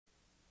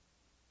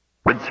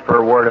For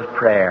a word of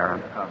prayer.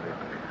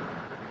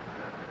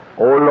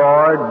 O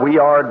Lord, we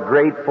are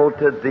grateful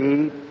to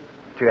Thee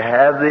to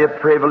have the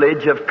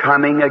privilege of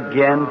coming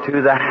again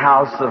to the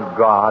house of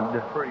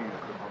God.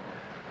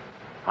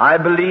 I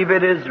believe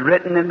it is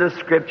written in the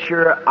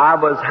Scripture, I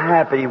was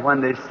happy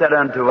when they said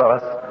unto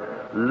us,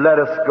 let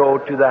us go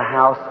to the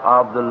house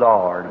of the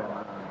Lord.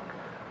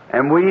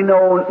 And we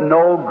know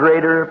no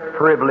greater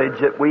privilege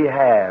that we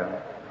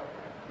have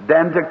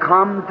than to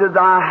come to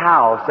Thy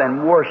house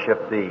and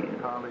worship Thee.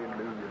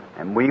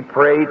 And we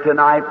pray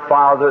tonight,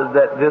 Father,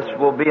 that this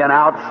will be an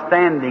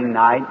outstanding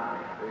night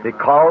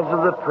because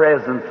of the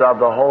presence of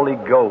the Holy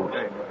Ghost.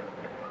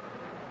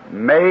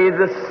 May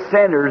the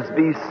sinners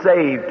be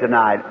saved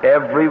tonight,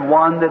 every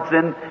one that's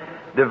in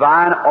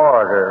divine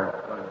order.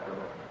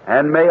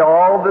 And may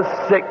all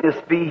the sickness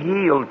be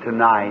healed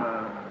tonight,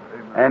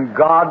 and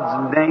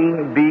God's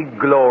name be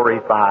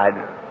glorified.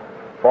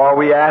 For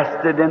we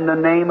asked it in the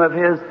name of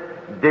His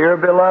dear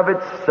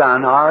beloved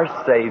Son, our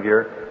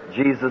Savior,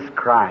 Jesus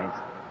Christ.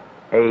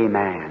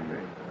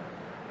 Amen.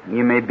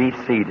 You may be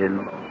seated.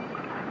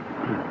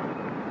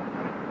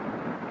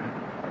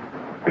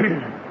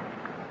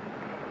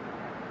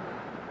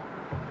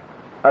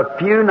 A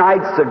few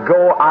nights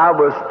ago I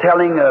was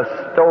telling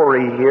a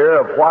story here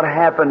of what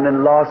happened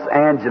in Los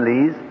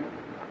Angeles,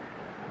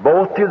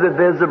 both to the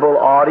visible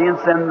audience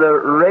and the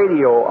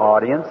radio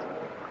audience,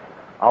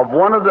 of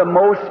one of the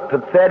most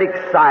pathetic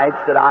sights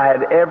that I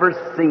had ever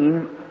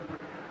seen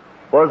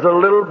was a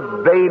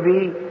little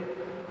baby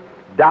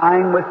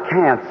dying with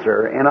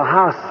cancer in a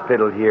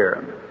hospital here.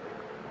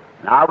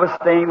 And I was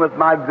staying with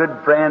my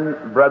good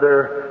friend,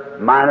 Brother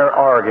Minor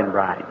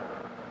Organbright.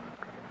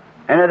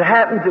 And it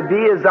happened to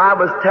be, as I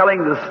was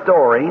telling the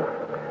story,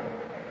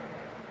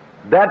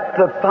 that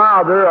the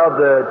father of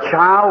the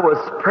child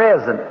was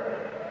present.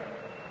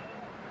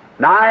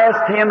 And I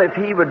asked him if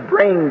he would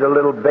bring the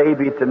little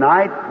baby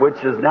tonight,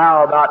 which is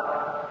now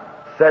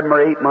about 7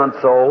 or 8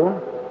 months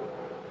old.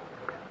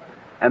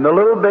 And the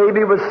little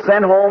baby was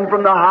sent home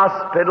from the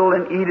hospital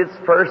and eat its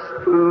first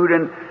food,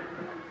 and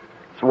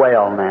it's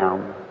well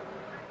now.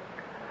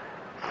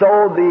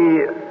 So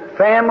the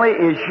family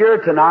is here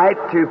tonight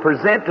to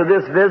present to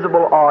this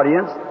visible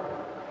audience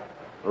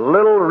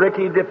little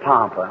Ricky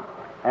DePompa.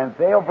 And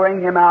they'll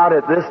bring him out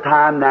at this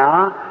time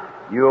now.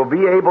 You'll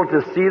be able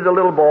to see the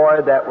little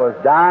boy that was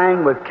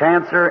dying with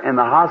cancer in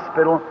the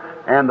hospital,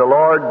 and the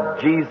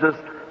Lord Jesus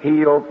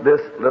healed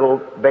this little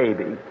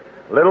baby.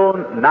 Little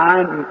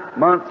 9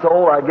 months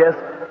old, I guess,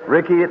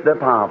 Ricky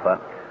DePompa.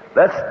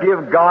 Let's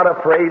give God a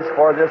praise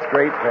for this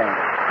great thing.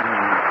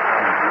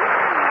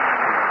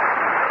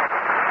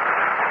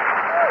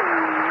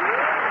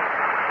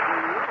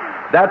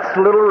 That's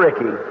little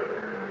Ricky.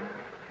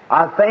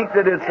 I think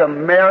that it's a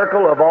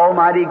miracle of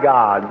Almighty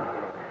God.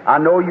 I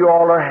know you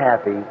all are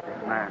happy.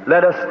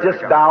 Let us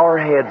just bow our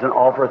heads and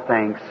offer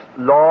thanks.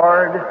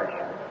 Lord,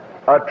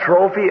 a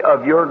trophy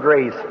of your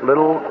grace,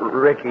 little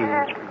Ricky,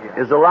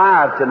 is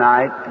alive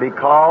tonight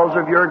because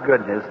of your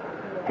goodness.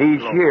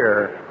 He's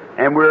here,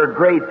 and we're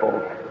grateful.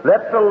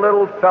 Let the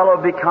little fellow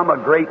become a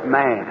great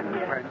man,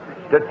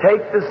 to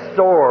take the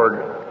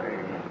sword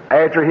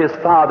after his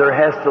father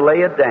has to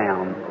lay it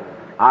down.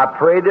 I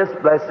pray this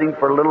blessing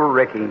for little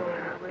Ricky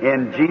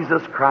in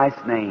Jesus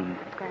Christ's name.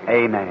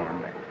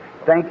 Amen.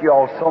 Thank you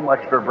all so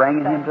much for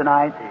bringing him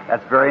tonight.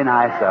 That's very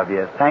nice of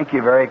you. Thank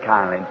you very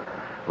kindly.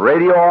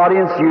 Radio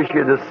audience, you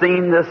should have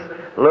seen this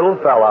little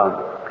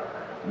fella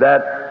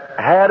that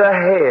had a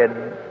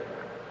head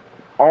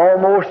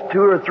almost 2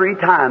 or 3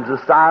 times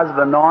the size of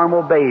a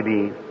normal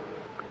baby,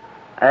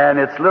 and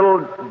its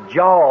little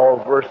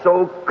jaws were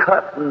so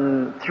cut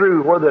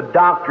through where the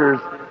doctors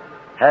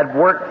had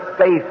worked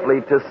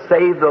faithfully to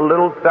save the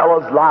little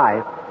fellow's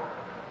life,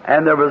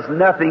 and there was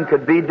nothing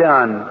could be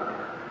done.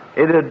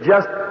 It had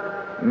just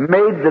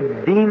made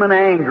the demon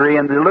angry,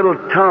 and the little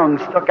tongue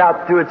stuck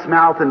out through its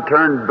mouth and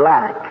turned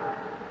black.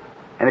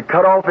 And it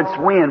cut off its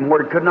wind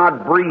where it could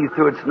not breathe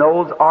through its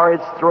nose or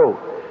its throat.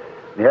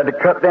 They had to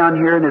cut down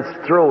here in its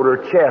throat or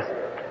chest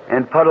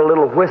and put a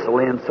little whistle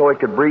in so it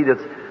could breathe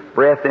its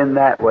breath in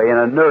that way, and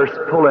a nurse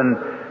pulling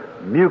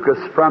mucus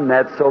from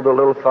that so the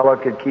little fellow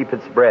could keep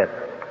its breath.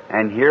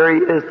 And here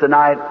he is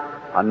tonight,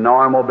 a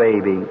normal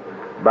baby,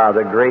 by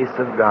the grace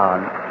of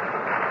God.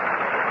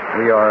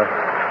 We are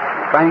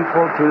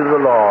thankful to the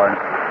Lord.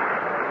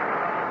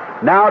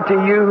 Now to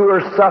you who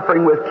are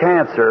suffering with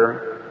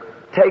cancer,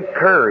 take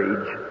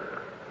courage.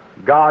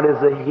 God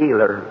is a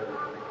healer.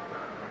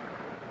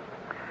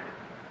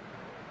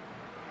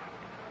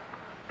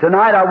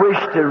 Tonight I wish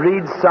to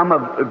read some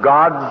of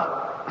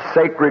God's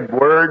sacred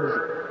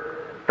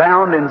words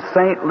found in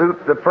St.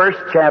 Luke, the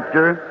 1st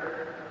chapter,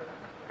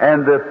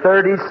 and the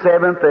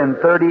 37th and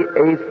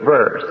 38th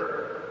verse.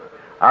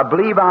 I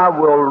believe I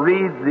will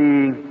read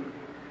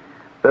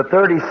the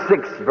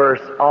 36th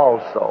verse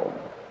also.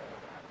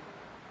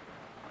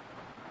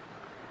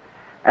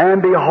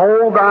 And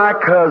behold, thy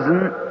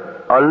cousin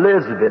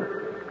Elizabeth,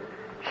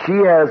 she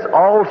has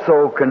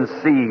also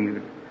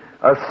conceived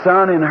a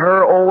son in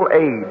her old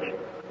age.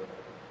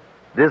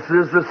 This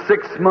is the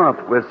 6th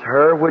month with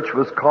her which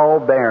was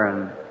called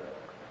barren.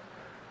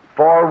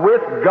 For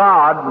with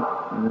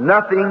God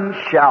nothing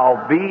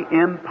shall be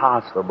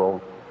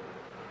impossible.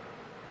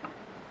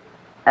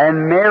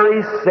 And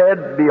Mary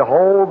said,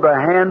 Behold, the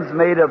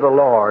handmaid of the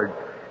Lord,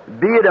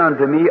 be it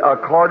unto me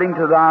according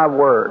to thy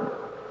word.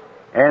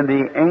 And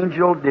the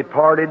angel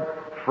departed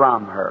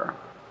from her.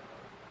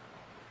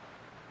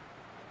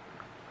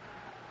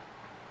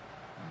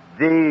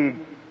 The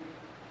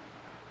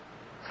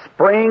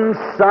spring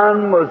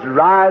sun was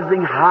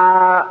rising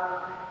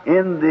high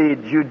in the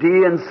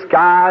Judean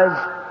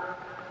skies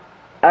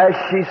as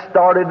she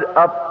started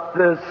up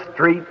the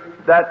street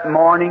that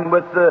morning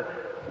with the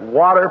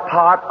water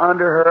pot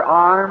under her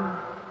arm.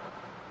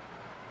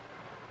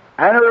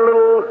 And her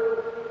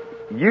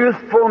little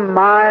youthful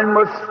mind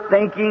was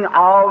thinking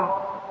of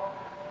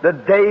the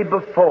day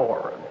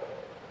before.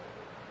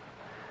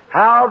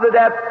 How that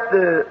at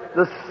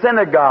the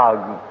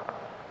synagogue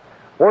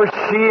where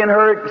she and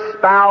her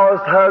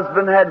espoused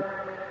husband had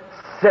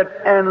sit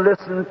and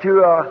listened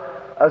to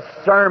a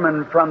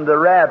sermon from the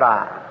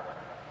rabbi.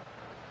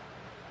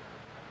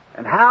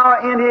 And how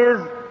in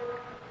his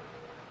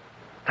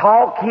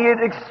talk he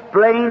had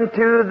explained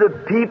to the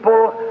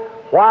people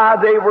why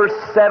they were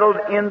settled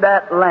in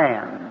that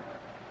land.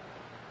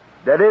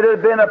 That it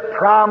had been a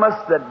promise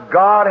that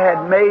God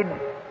had made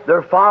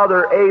their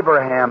father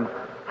Abraham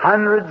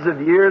hundreds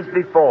of years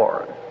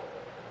before,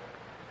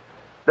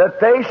 that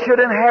they should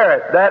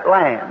inherit that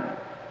land.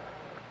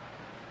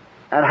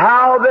 And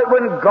how that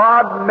when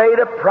God made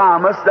a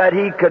promise that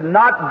He could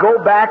not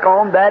go back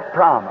on that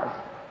promise.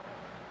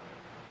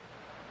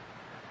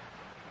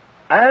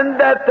 And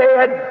that they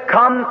had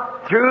come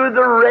through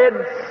the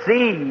Red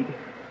Sea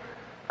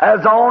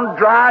as on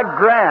dry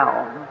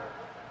ground.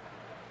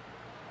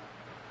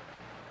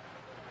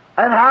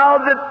 And how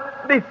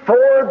that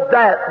before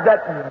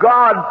that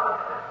God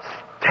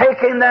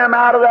taking them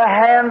out of the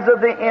hands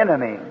of the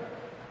enemy.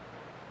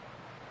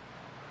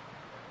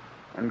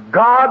 And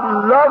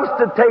God loves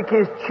to take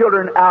His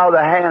children out of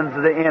the hands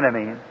of the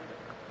enemy.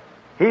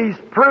 He's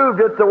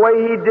proved it the way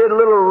He did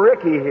little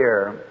Ricky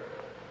here.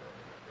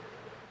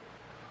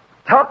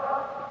 Took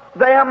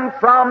them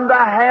from the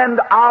hand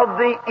of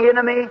the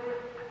enemy,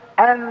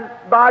 and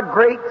by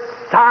great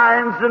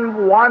signs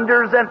and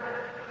wonders, and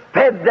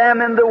fed them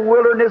in the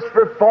wilderness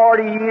for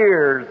 40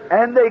 years.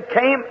 And they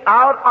came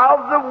out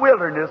of the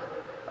wilderness,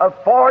 a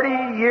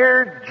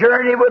 40-year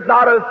journey with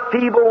not a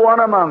feeble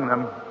one among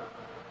them.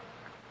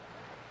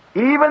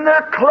 Even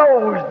their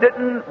clothes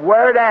didn't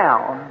wear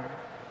down.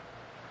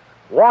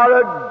 What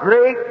a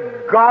great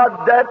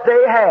God that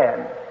they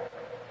had.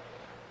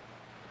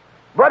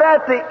 But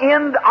at the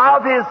end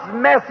of His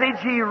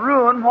message, He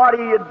ruined what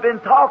He had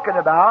been talking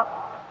about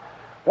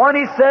when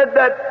He said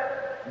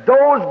that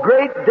those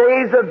great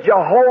days of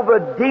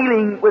Jehovah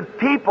dealing with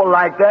people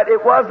like that,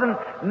 it wasn't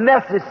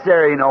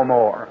necessary no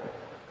more.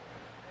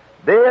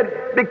 They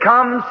had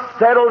become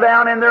settled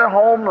down in their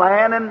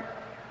homeland, and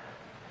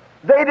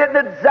they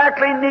didn't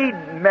exactly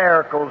need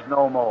miracles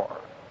no more.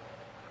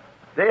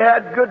 They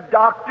had good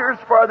doctors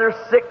for their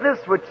sickness,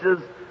 which is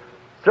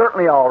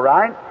certainly all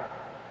right.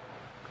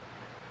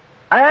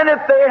 And if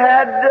they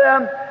had,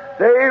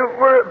 they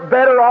were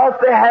better off.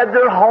 They had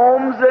their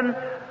homes, and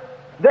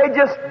they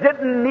just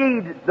didn't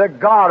need the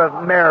God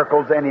of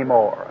miracles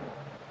anymore.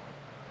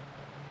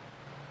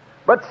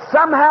 But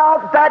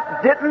somehow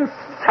that didn't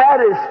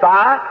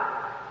satisfy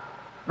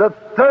the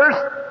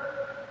thirst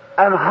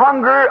and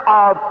hunger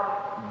of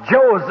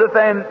Joseph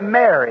and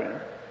Mary.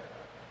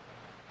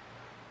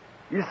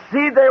 You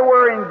see, they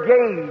were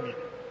engaged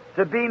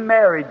to be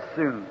married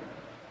soon.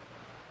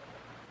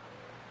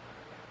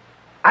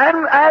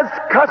 And as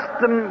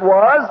custom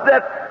was,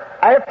 that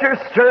after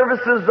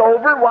service is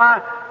over,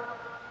 why,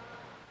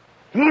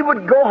 he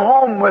would go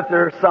home with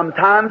her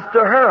sometimes to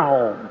her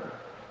home.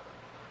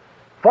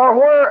 For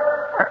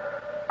where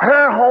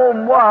her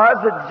home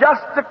was,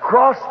 just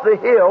across the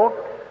hill,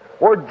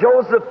 where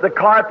Joseph the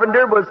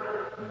carpenter was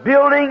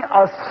building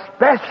a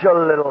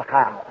special little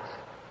house.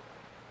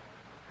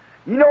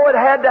 You know, it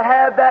had to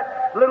have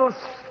that little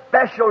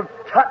special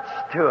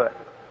touch to it,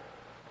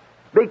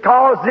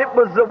 because it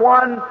was the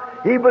one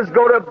he was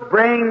going to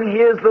bring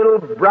his little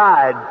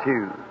bride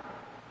to.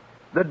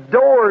 The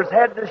doors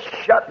had to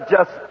shut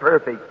just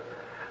perfect.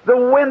 The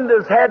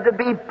windows had to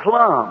be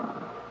plumb.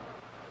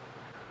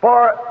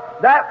 For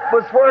that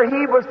was where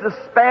he was to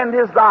spend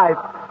his life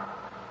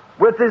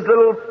with his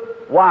little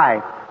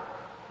wife.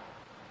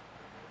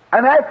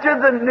 And after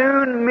the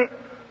noon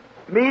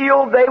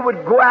meal, they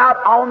would go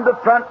out on the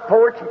front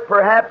porch,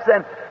 perhaps,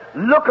 and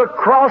look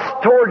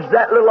across towards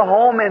that little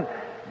home and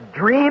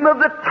dream of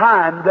the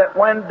time that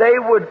when they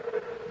would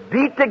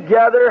be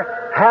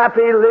together,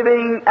 happy,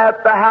 living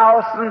at the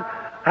house, and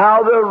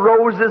how the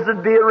roses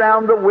would be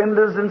around the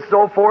windows and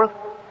so forth.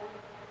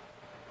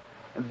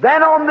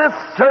 Then on this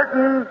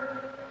certain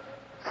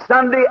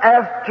Sunday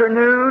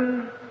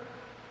afternoon,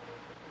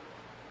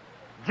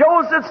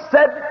 Joseph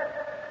said,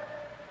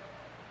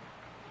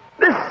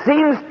 "This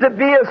seems to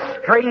be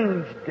a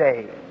strange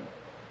day."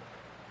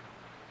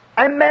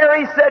 And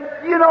Mary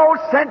said, you know,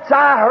 since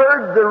I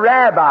heard the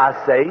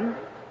rabbi say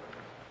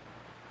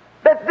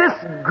that this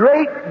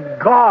great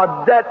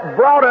God that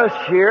brought us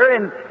here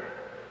and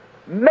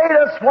made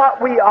us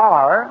what we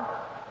are,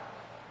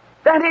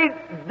 that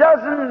He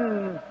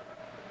doesn't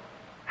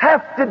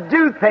have to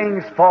do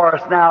things for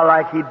us now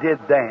like He did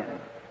then.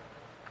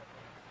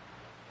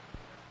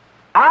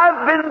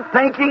 I've been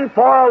thinking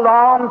for a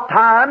long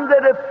time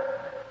that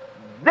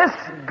if this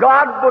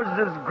God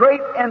was as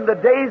great in the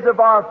days of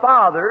our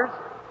fathers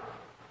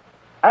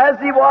as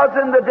He was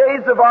in the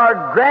days of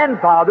our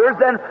grandfathers,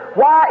 then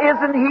why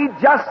isn't He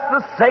just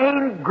the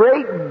same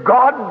great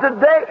God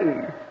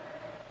today?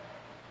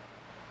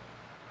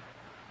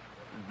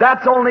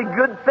 That's only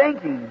good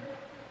thinking.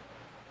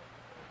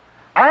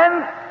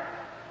 And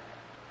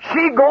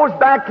she goes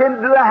back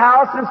into the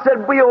house and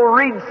said, we'll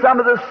read some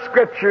of the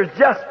Scriptures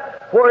just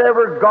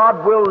wherever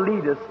God will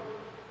lead us.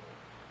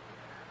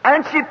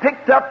 And she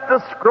picked up the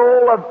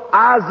scroll of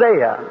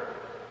Isaiah.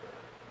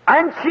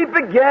 And she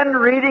began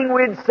reading.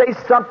 We'd say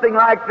something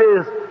like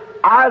this,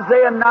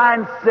 Isaiah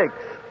 9:6.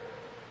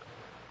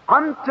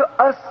 Unto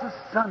us a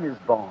son is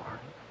born.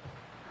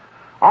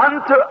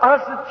 Unto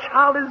us a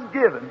child is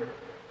given.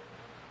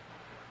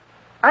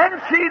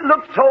 And she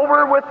looked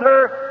over with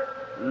her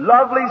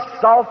lovely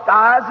soft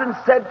eyes and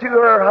said to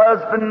her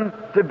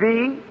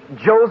husband-to-be,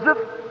 Joseph,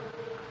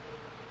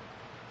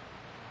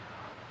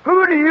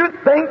 who do you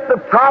think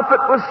the prophet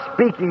was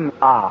speaking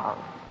of?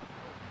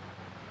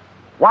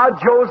 While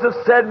Joseph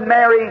said,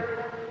 Mary,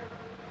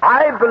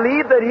 I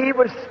believe that he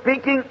was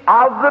speaking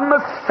of the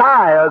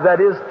Messiah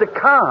that is to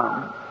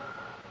come.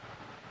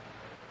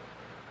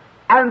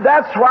 And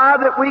that's why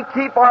that we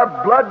keep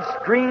our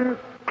bloodstream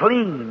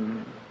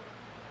clean.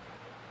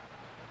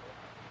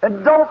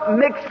 And don't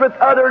mix with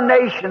other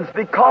nations,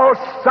 because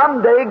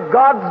someday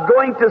God's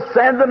going to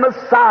send the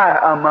Messiah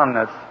among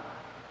us.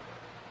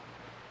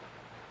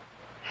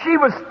 She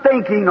was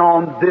thinking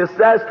on this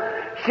as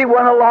she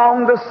went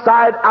along the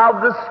side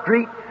of the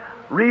street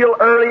real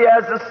early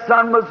as the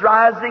sun was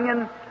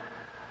rising,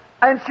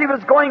 and she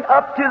was going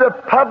up to the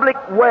public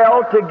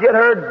well to get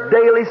her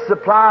daily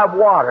supply of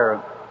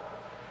water.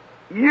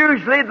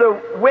 Usually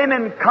the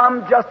women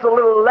come just a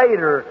little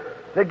later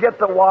to get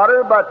the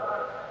water, but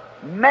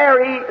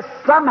Mary,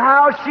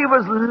 somehow she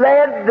was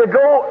led to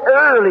go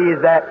early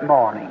that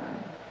morning.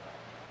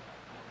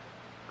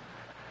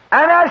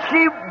 And as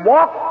she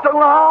walked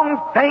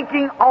along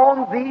thinking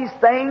on these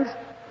things,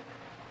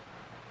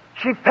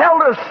 she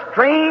felt a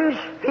strange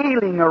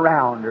feeling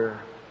around her.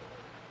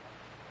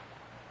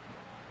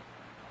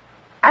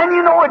 And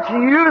you know, it's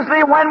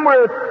usually when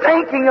we're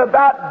thinking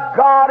about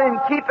God and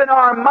keeping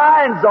our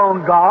minds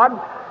on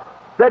God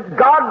that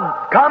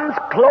God comes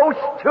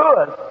close to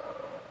us.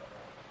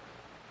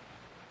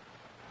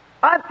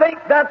 I think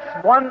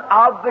that's one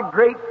of the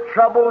great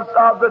troubles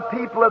of the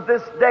people of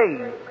this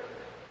day.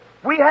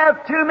 We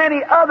have too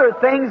many other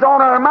things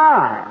on our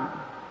mind.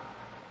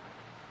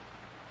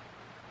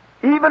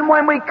 Even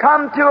when we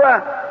come to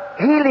a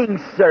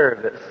healing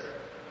service,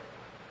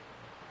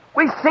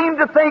 we seem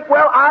to think,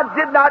 well, I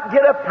did not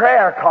get a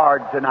prayer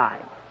card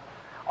tonight.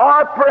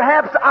 Or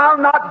perhaps I'll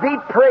not be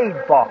prayed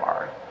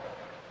for.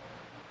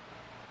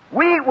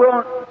 We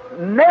will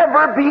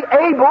never be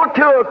able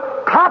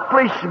to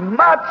accomplish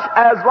much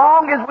as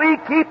long as we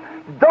keep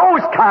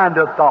those kind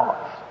of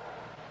thoughts.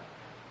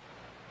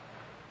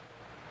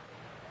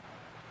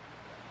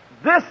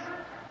 This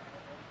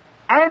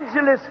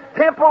Angelus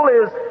Temple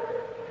is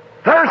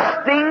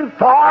thirsting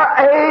for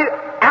an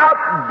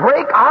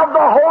outbreak of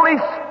the Holy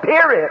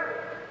Spirit.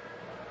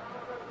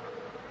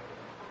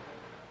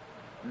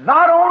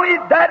 Not only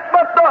that,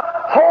 but the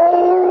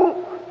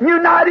whole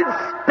United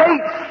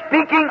States,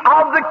 speaking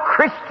of the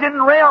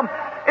Christian realm,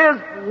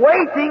 is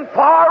waiting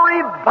for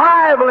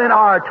revival in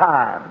our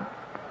time.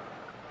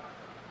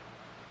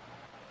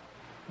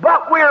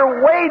 But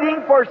we're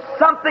waiting for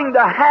something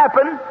to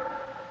happen,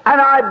 and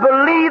I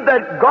believe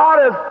that God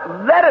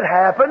has let it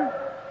happen,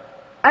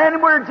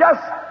 and we're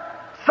just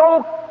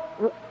so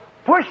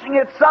pushing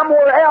it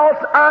somewhere else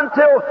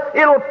until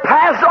it'll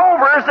pass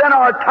over us and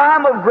our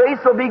time of grace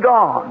will be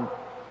gone.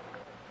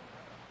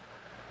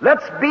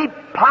 Let's be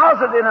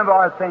positive of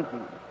our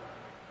thinking.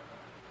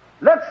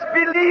 Let's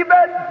believe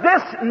that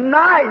this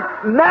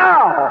night,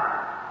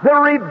 now, the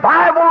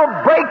revival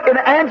will break in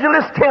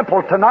Angelus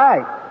Temple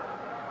tonight.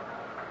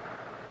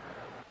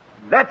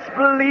 Let's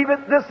believe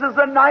it. This is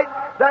a night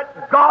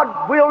that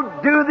God will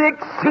do the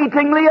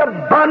exceedingly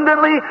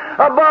abundantly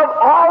above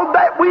all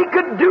that we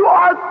could do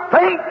or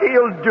think.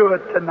 He'll do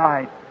it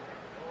tonight.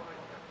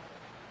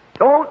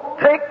 Don't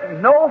take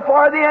no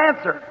for the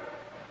answer.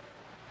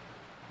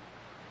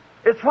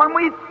 It's when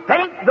we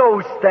think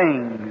those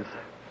things,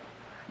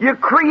 you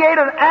create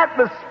an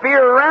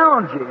atmosphere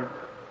around you.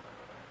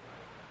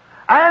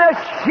 And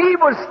as she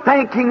was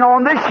thinking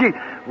on this, she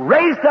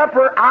raised up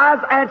her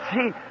eyes and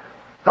she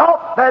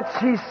thought that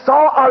she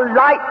saw a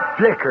light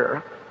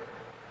flicker.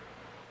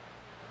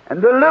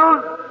 And the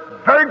little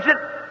virgin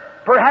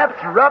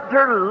perhaps rubbed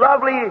her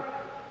lovely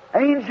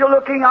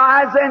angel-looking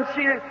eyes, and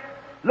she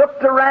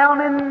looked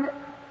around, and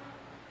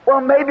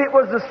Well, maybe it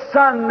was the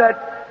sun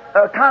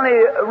that kind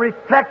of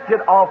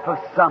reflected off of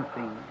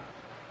something.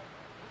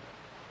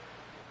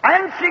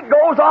 And she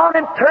goes on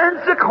and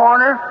turns the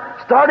corner,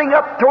 starting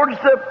up towards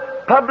the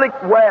public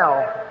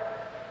well.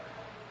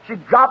 She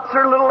drops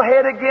her little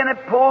head again and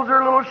pulls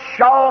her little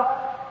shawl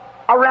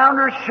around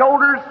her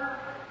shoulders.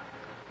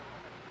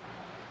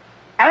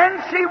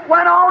 And she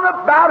went on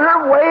about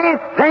her way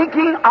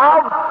thinking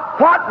of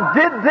what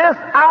did this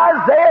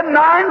Isaiah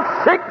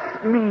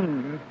 9:6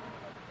 mean.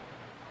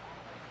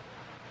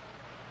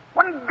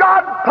 When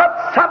God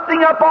puts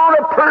something upon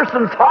a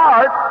person's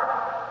heart,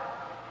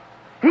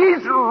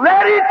 He's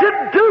ready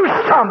to do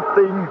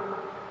something.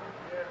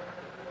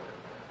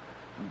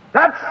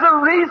 That's the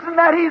reason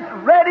that He's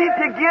ready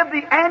to give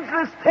the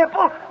Angelus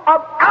Temple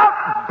an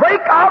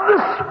outbreak of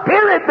the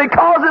Spirit,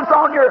 because it's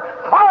on your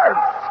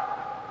hearts.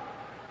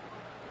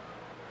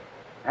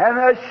 And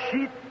as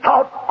she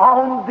thought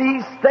on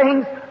these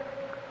things,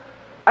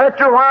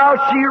 after a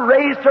while she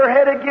raised her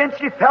head again.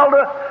 She felt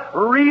a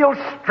real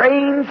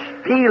strange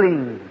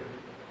feeling.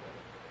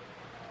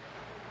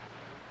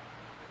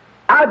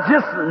 I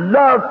just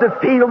love to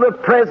feel the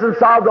presence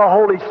of the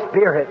Holy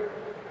Spirit.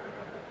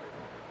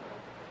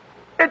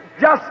 It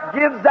just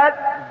gives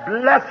that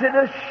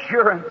blessed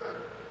assurance.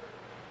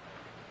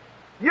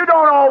 You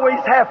don't always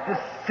have to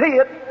see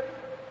it.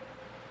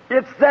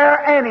 It's there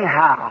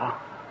anyhow.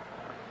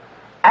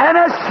 And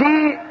as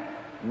she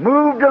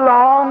moved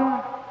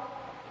along,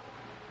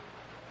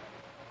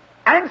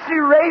 and she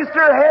raised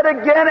her head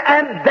again,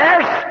 and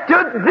there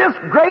stood this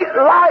great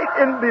light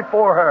in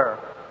before her.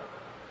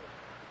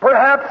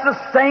 Perhaps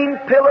the same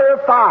pillar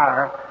of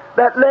fire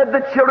that led the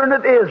children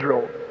of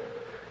Israel.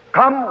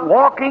 Come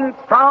walking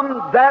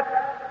from that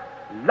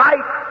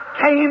light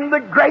came the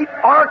great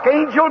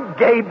archangel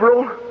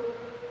Gabriel.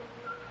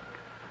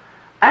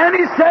 And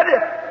he said,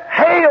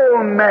 "Hail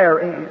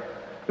Mary,"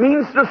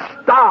 means to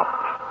stop.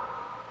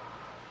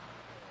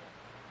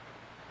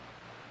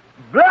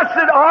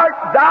 "Blessed art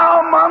thou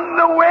among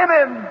the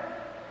women."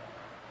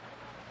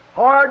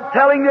 Hard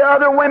telling, the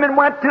other women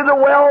went to the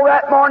well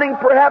that morning,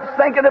 perhaps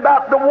thinking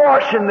about the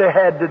washing they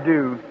had to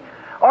do,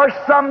 or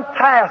some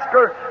task,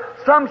 or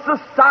some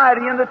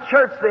society in the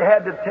church they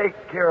had to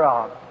take care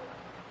of.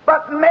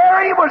 But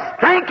Mary was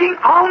thinking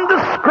on the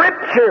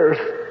Scriptures.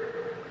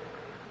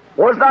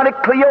 Was not it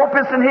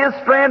Cleopas and his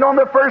friend on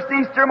the first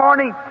Easter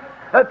morning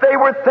that they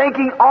were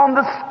thinking on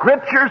the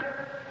Scriptures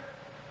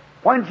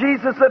when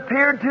Jesus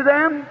appeared to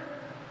them?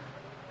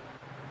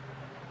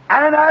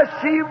 And as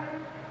she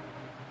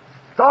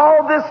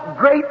saw this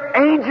great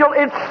angel,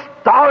 it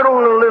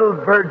startled the little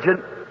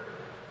virgin,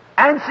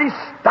 and she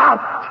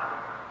stopped.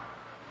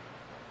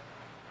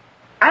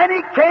 And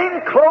he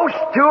came close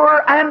to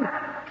her and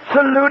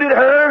saluted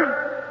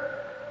her.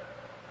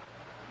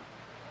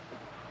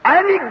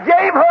 And he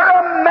gave her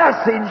a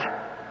message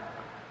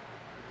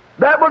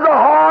that was a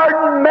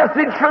hard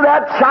message for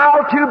that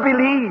child to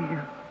believe.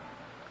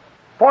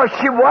 For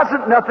she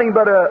wasn't nothing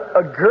but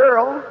a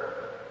girl.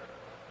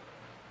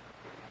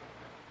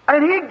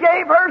 And he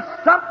gave her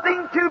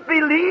something to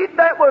believe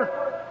that was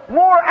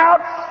more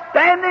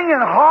outstanding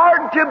and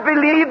hard to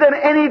believe than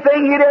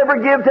anything he'd ever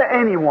give to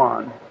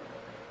anyone.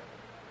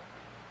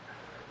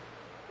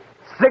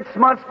 6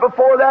 months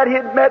before that, he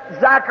had met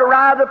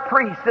Zachariah the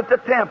priest at the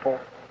temple.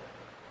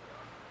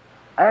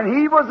 And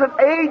he was an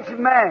aged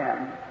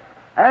man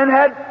and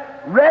had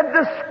read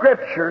the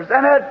Scriptures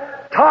and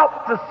had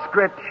taught the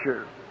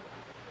Scriptures.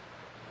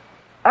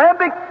 And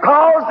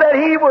because that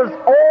he was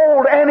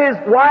old and his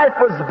wife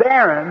was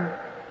barren,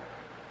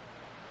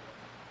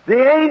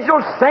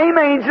 the same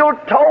angel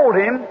told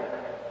him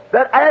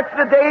that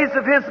after the days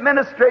of his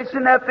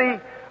ministration at the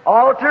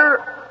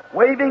altar,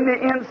 waving the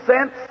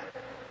incense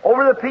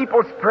over the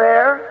people's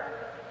prayer,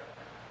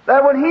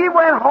 that when he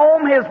went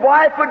home, his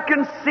wife would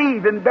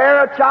conceive and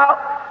bear a child.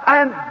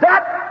 And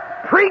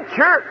that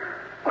preacher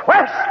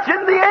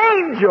questioned the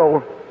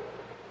angel.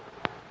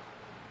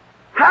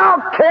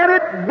 How can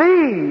it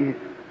be?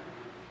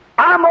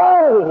 I'm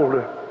old,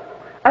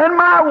 and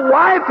my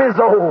wife is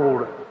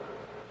old.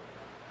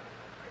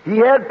 He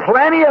had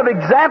plenty of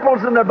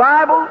examples in the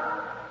Bible.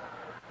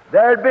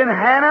 There had been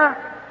Hannah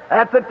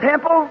at the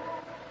temple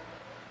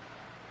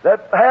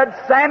that had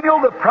Samuel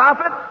the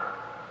prophet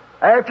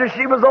after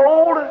she was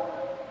old.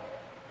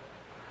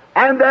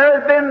 And there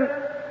had been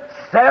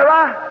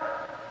Sarah,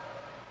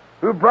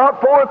 who brought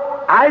forth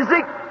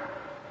Isaac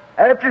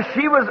after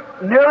she was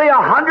nearly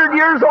 100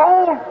 years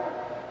old.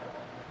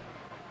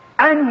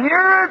 And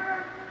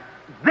here,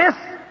 this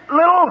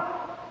little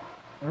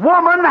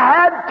woman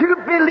had to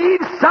believe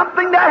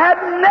something that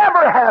had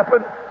never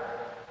happened.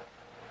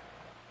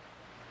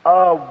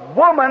 A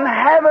woman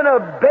having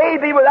a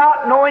baby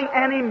without knowing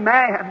any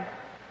man.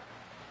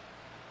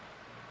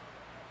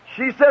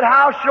 She said,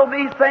 "How shall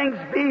these things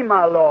be,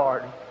 my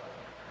Lord?"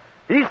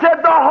 He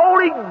said, "The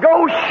Holy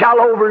Ghost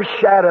shall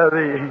overshadow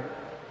thee."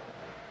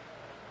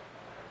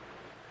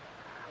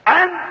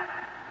 And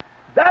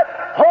that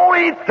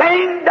holy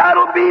thing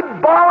that'll be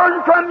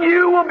born from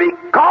you will be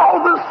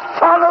called the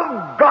Son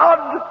of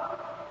God.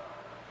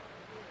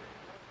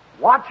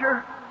 Watch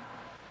her.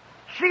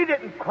 She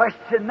didn't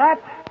question that.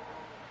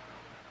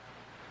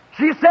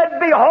 She said,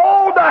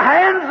 behold, the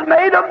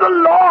handsmaid of the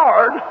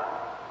Lord.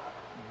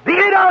 Be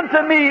it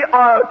unto me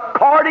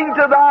according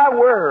to thy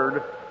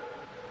word.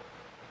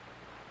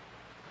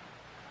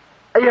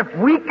 If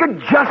we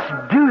could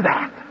just do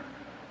that,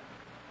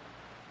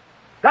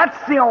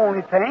 that's the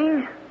only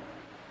thing.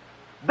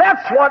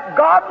 That's what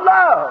God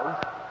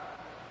loves.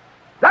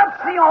 That's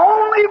the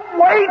only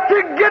way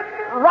to get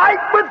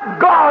right with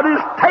God, is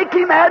take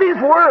Him at His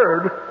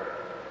word.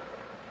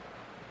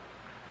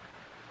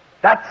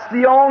 That's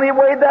the only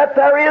way that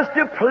there is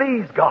to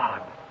please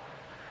God.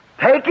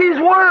 Take His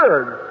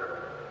word.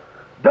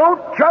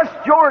 Don't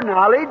trust your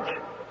knowledge.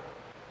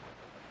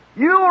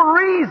 You'll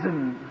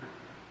reason.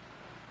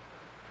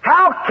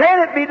 How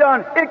can it be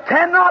done? It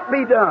cannot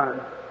be done.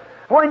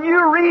 When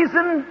you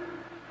reason,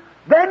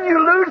 then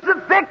you lose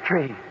the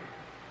victory.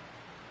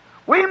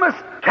 We must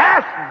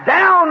cast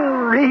down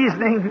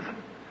reasonings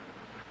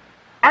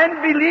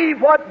and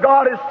believe what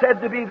God has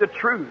said to be the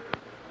truth.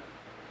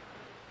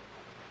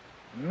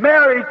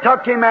 Mary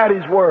took Him at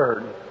His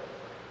word.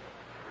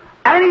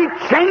 And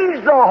He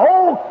changed the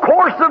whole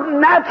course of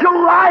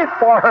natural life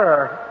for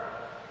her.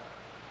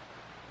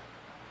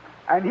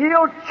 And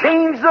He'll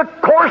change the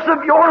course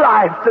of your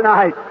life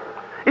tonight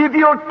if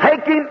you'll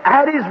take Him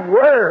at His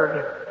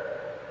word.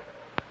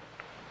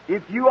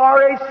 If you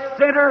are a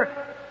sinner,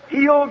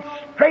 He'll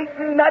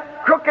straighten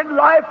that crooked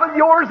life of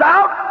yours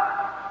out.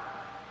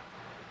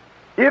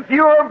 If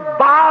you're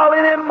vile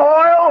and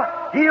immoral,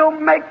 He'll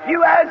make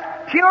you as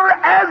pure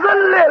as a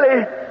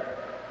lily.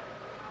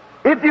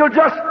 If you'll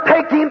just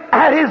take Him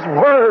at His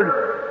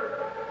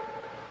word.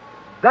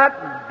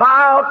 That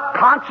vile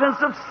conscience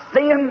of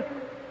sin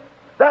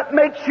that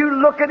makes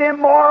you look at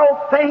immoral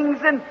things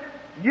and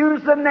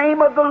use the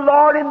name of the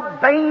Lord in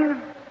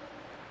vain,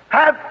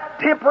 have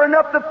temper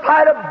enough to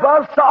fight a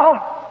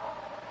buzzsaw,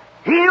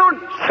 He'll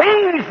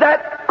change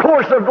that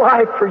course of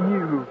life for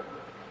you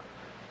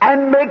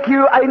and make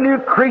you a new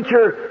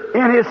creature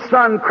in His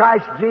Son,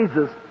 Christ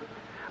Jesus,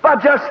 by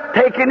just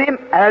taking Him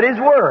at His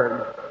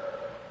word.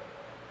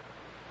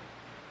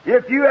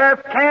 If you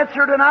have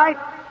cancer tonight,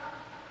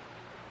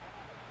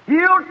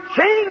 He'll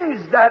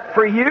change that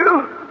for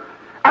you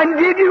and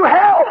give you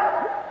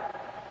health.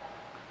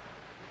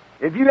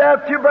 If you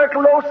have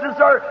tuberculosis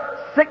or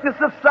sickness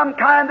of some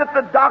kind that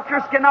the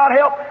doctors cannot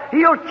help,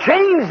 He'll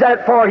change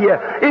that for you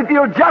if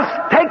you'll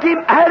just take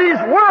Him at His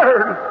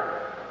word.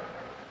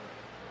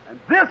 And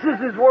this is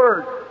His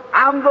word.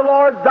 I'm the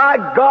Lord thy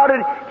God,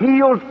 and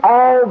heals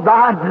all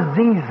thy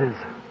diseases.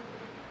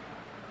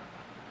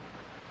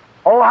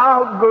 Oh,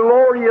 how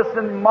glorious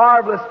and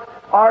marvelous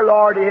our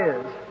Lord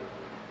is.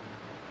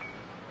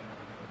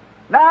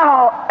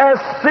 Now, as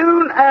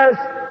soon as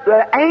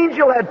the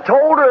angel had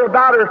told her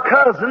about her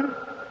cousin,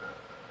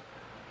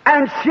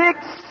 and she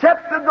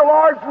accepted the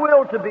Lord's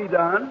will to be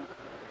done,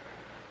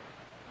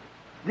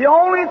 the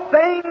only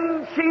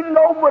thing she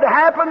knew would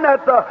happen,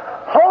 that the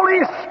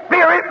Holy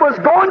Spirit was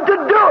going to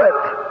do it.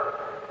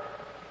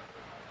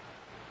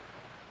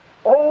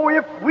 Oh,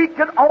 if we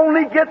could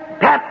only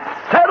get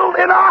that settled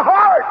in our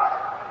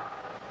hearts.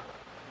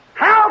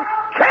 How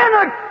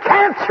can a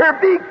cancer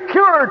be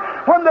cured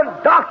when the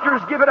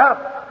doctors give it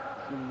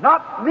up? It's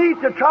not me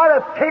to try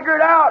to figure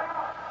it out.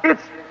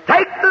 It's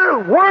take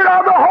the word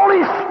of the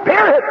Holy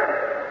Spirit.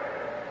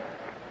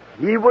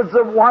 He was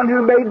the one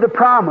who made the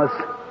promise.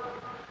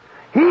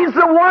 He's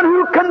the one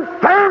who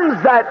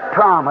confirms that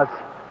promise.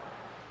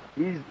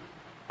 He's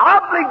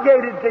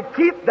obligated to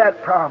keep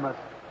that promise.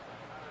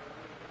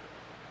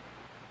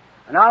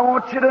 And I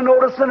want you to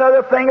notice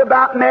another thing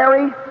about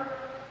Mary.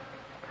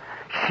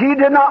 She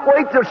did not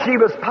wait till she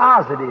was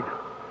positive.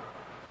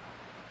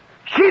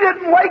 She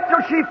didn't wait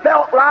till she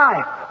felt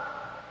life,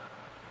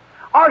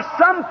 or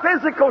some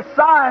physical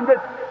sign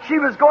that she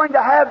was going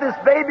to have this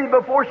baby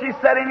before she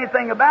said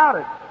anything about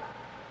it.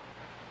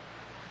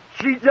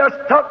 She just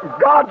took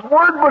God's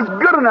word was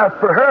good enough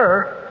for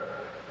her,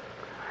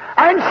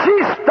 and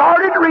she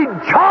started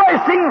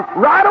rejoicing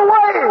right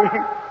away.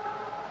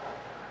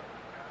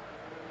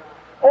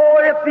 Oh,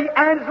 if the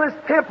Angeles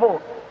Temple,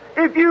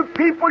 if you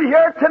people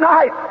here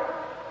tonight,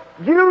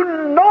 you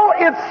know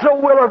it's the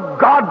will of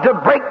God to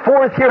break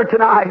forth here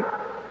tonight.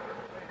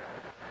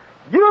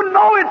 You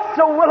know it's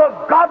the will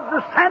of God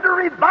to send a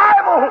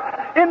revival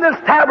in this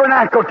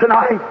tabernacle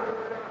tonight.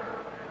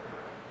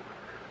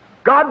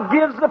 God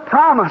gives the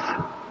promise.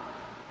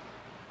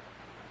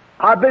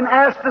 I've been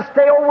asked to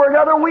stay over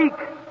another week,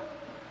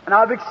 and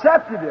I've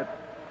accepted it.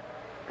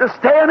 To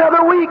stay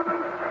another week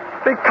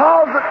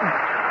because...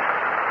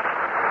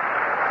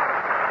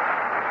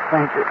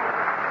 Thank you.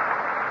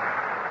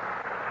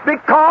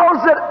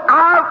 Because that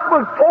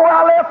before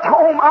I left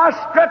home, I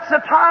stretched the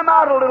time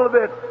out a little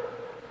bit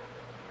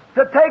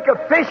to take a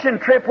fishing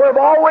trip where I've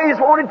always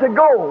wanted to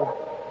go.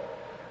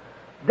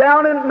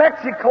 Down in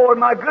Mexico, and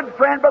my good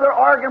friend, Brother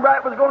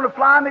Argenbright, was going to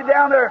fly me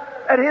down there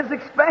at his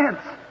expense.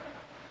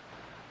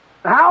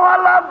 How I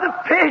love to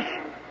fish!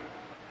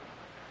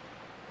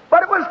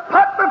 But it was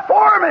put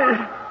before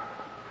me.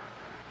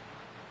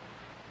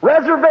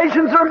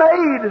 Reservations are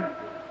made.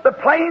 The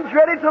plane's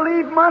ready to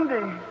leave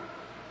Monday.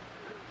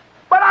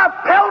 But I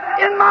felt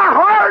in my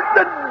heart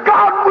that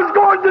God was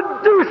going to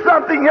do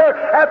something here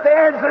at the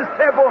Angelus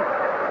Temple.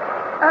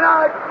 And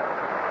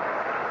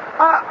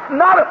I'm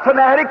not a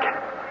fanatic.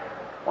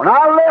 When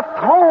I left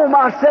home,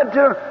 I said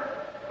to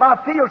my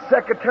field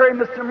secretary,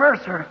 Mr.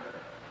 Mercer,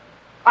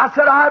 I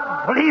said,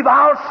 I believe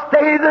I'll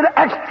stay the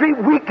extra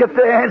week at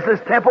the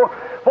Angelus Temple,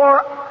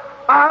 for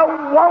I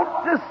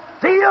want to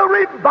see a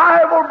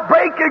revival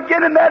break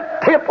again in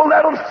that temple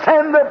that'll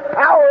send the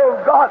power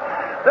of God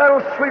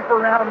that'll sweep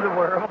around the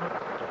world.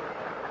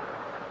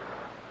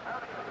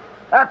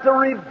 That's the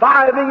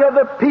reviving of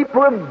the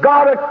people of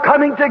God are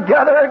coming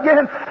together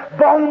again,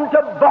 bone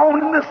to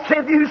bone in the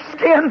sinew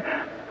skin.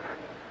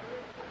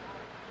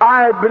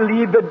 I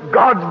believe that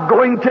God's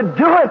going to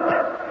do it.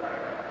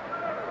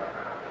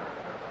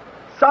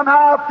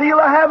 Somehow I feel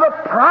I have a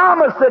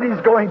promise that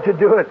He's going to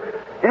do it.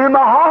 In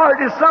my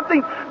heart is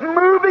something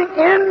moving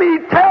in me,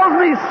 tells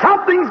me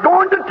something's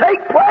going to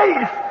take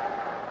place.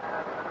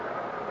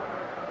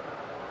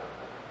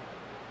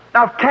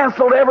 I've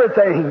canceled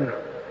everything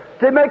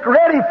to make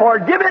ready for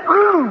it. Give it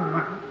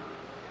room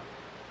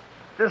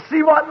to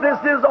see what this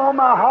is on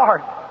my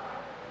heart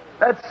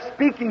that's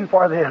speaking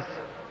for this.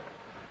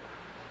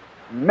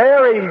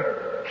 Mary,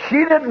 she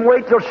didn't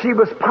wait till she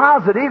was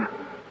positive.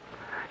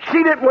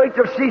 She didn't wait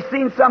till she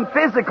seen some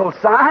physical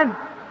sign.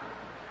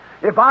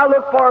 If I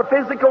look for a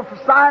physical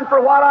sign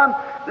for what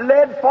I'm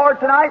led for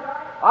tonight,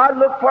 I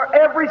look for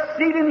every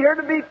seat in here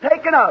to be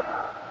taken up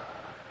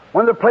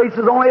when the place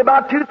is only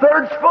about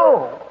 2/3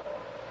 full.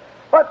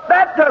 But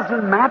that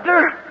doesn't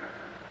matter.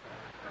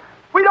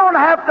 We don't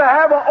have to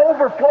have an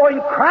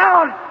overflowing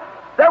crowd.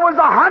 There was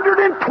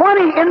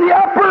 120 in the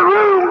upper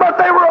room, but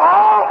they were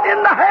all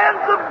in the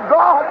hands of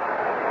God.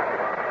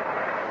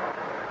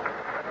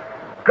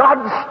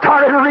 God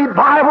started a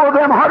revival of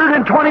them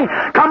 120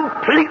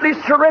 completely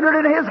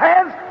surrendered in His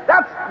hands.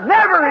 That's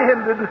never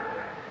ended.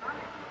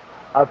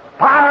 A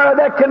fire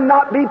that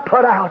cannot be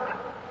put out.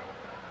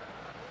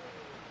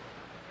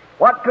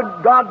 What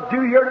could God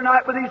do here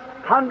tonight with these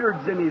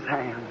hundreds in His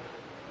hands?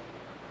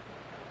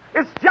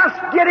 It's just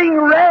getting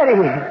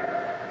ready,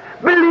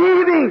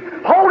 believing,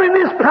 holding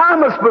His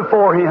promise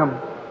before Him.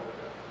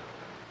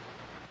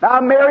 Now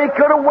Mary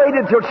could have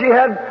waited till she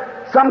had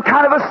some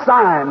kind of a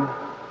sign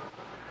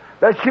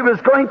that she was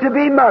going to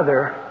be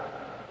mother.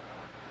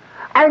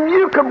 And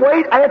you could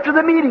wait after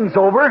the meeting's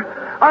over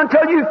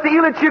until you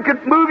feel that you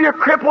could move your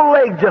crippled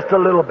leg just a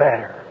little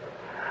better.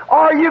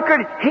 Or you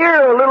could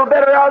hear a little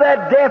better out of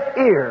that deaf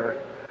ear.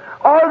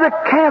 Or the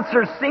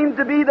cancer seemed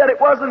to be that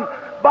it wasn't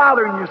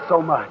bothering you so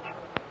much.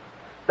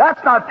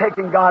 That's not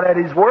taking God at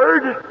His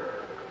word.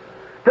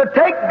 To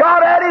take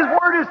God at His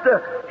word is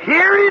to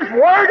hear His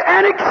word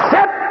and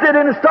accept it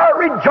and start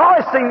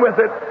rejoicing with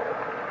it.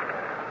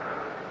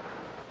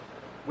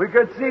 We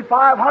could see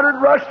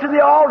 500 rush to the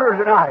altar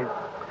tonight,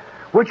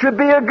 which would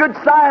be a good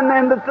sign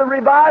then that the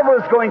revival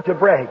is going to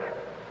break.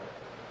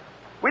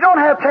 We don't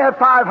have to have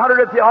 500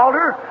 at the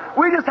altar.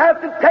 We just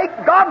have to take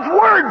God's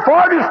word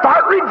for it and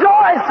start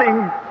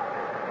rejoicing.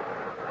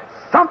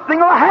 Something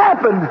will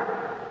happen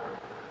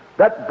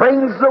that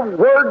brings the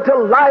word to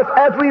life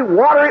as we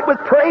water it with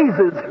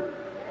praises.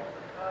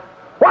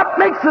 What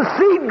makes the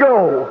seed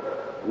grow?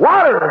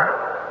 Water.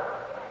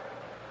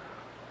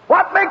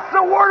 What makes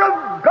the Word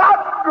of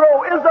God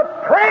grow is the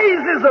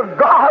praises of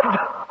God.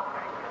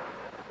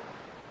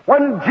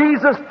 When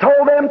Jesus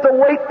told them to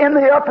wait in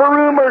the upper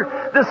room or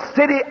the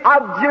city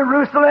of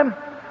Jerusalem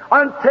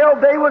until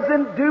they was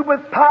endued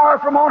with power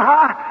from on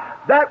high,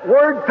 that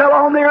word fell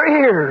on their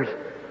ears.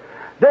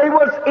 They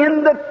was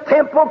in the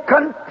temple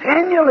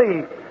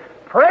continually,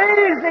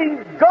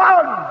 praising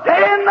God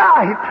day and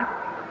night.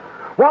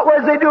 What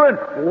was they doing?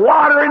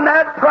 Watering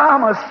that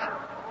promise.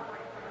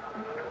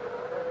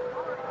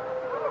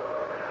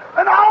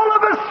 And all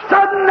of a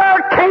sudden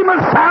there came a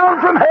sound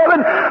from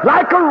heaven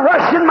like a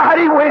rushing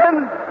mighty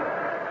wind.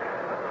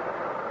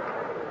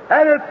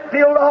 And it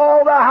filled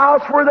all the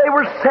house where they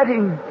were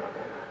sitting.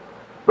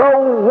 The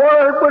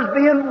Word was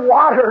being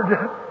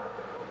watered.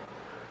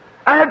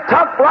 And it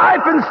took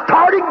life and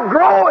started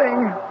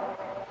growing.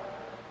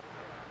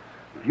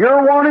 If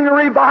you're wanting a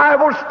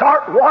revival,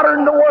 start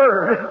watering the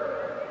Word.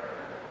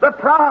 The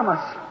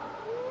promise.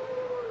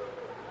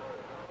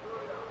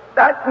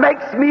 That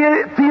makes me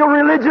feel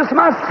religious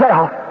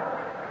myself.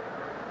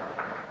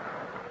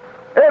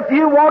 If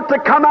you want to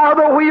come out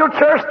of the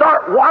wheelchair,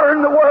 start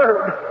watering the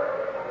Word.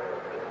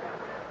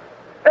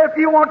 If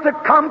you want to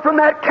come from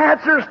that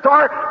cancer,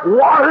 start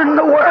watering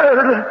the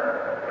Word.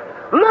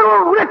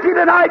 Little Ricky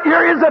tonight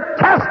here is a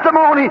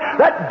testimony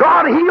that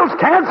God heals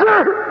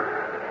cancer.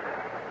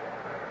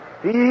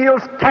 He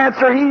heals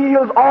cancer. He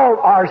heals all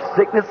our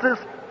sicknesses.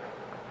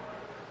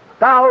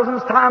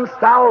 Thousands times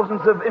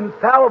thousands of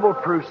infallible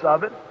proofs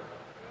of it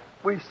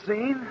we've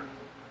seen.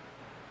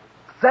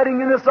 Sitting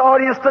in this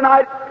audience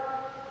tonight,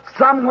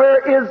 somewhere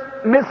is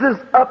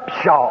Mrs.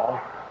 Upshaw,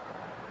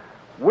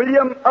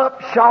 William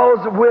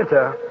Upshaw's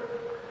widow.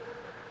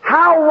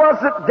 How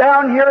was it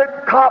down here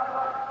at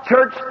Cop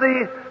church,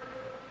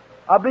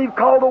 I believe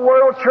called the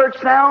World Church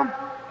now,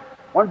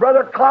 when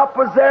Brother Klopp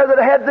was there that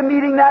had the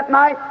meeting that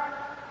night,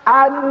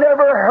 I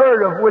never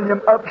heard of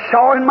William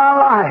Upshaw in my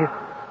life.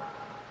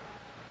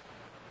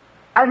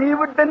 And he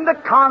had been the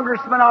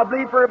congressman, I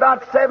believe, for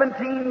about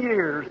 17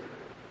 years.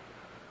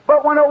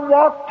 But when I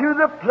walked to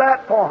the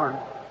platform,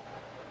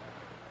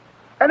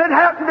 and it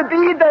happened to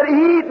be that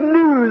he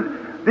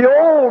knew the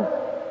old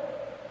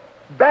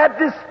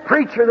Baptist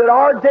preacher that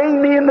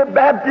ordained me in the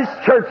Baptist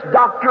church,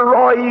 Dr.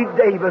 Roy E.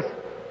 Davis.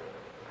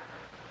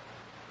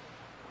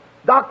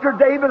 Dr.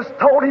 Davis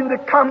told him to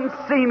come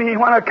see me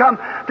when I come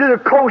to the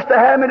coast to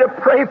have me to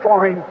pray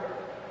for him.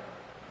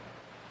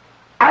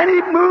 And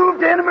he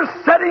moved in and was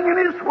sitting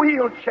in his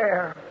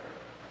wheelchair.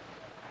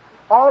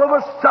 All of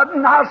a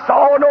sudden I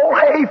saw an old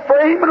hay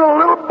frame and a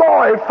little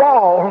boy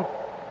fall.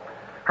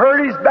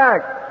 Hurt his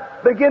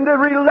back. Begin to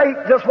relate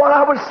just what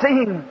I was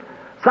seeing.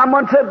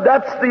 Someone said,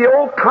 that's the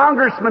old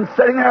congressman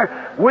sitting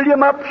there, William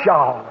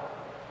Upshaw.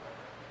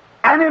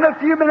 And in a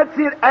few minutes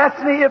he had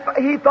asked me if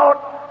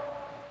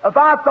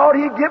I thought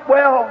he'd get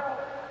well.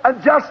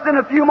 And just in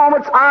a few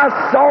moments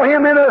I saw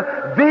him in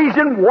a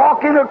vision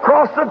walking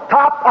across the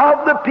top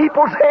of the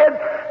people's heads,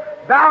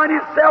 bowing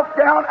himself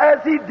down as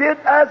he did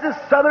as his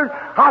southern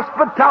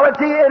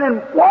hospitality. And in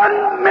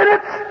 1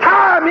 minute's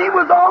time he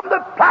was on the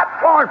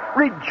platform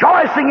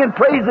rejoicing and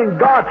praising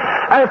God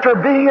after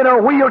being in a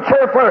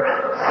wheelchair for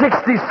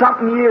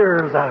 60-something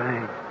years, I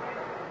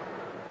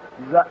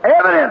think. The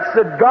evidence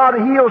that God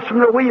heals from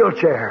the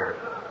wheelchair.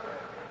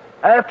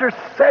 After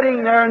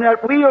sitting there in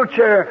that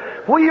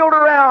wheelchair, wheeled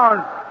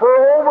around for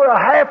over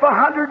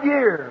 100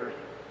 years.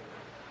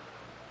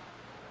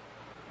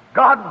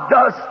 God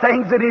does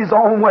things in His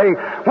own way.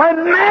 When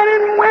men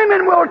and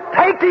women will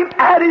take Him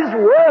at His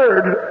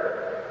word.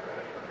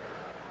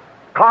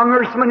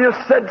 Congressman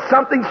just said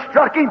something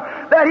struck him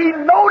that he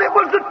knowed it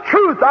was the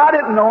truth. I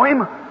didn't know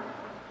him.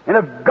 And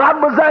if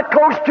God was that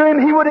close to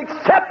him, He would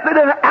accept it,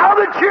 and out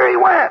of the chair he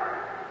went.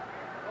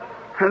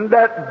 And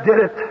that did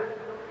it.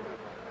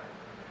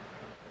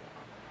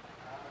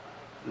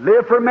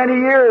 Lived for many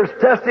years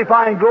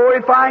testifying,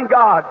 glorifying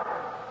God.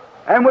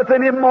 And with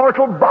an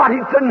immortal body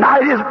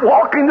tonight is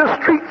walking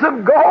the streets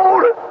of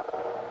gold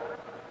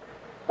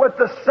with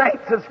the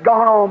saints that's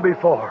gone on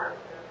before.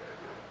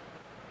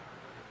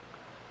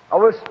 I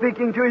was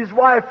speaking to his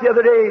wife the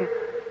other day,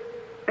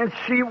 and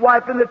she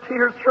wiping the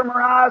tears from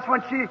her eyes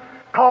when she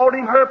called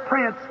him her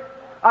prince.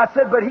 I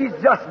said, but he's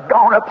just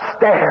gone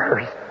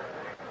upstairs.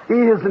 He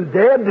isn't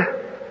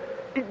dead.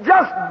 He's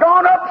just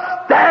gone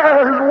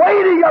upstairs,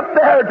 waiting up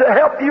there to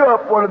help you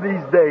up one of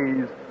these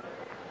days.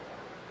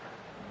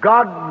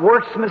 God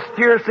works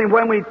mysteriously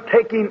when we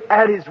take Him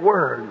at His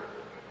word.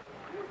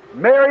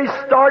 Mary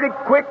started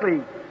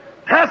quickly,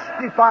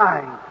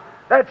 testifying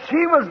that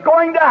she was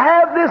going to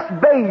have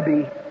this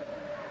baby.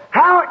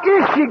 How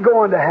is she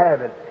going to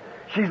have it?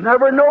 She's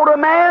never known a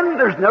man.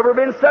 There's never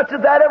been such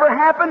as that ever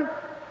happened.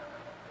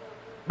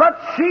 But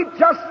she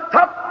just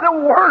took the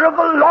word of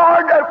the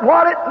Lord at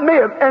what it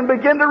meant and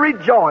began to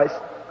rejoice.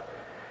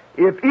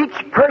 If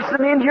each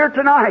person in here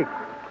tonight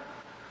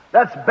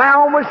that's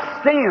bound with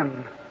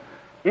sin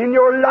in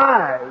your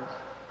lives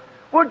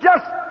will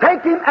just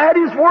take Him at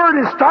His word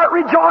and start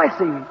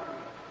rejoicing.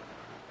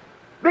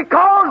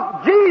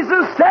 Because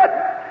Jesus said,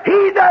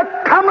 He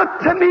that cometh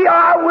to me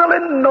I will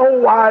in no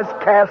wise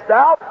cast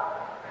out.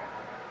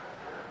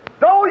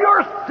 Though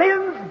your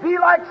sins be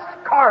like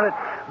scarlet,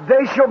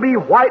 they shall be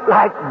white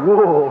like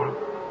wool.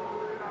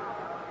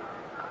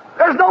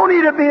 There's no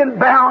need of being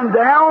bound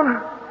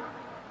down.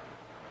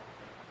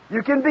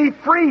 You can be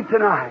free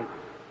tonight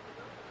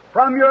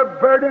from your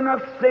burden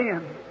of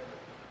sin.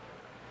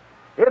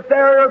 If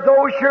there are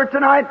those here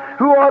tonight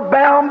who are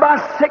bound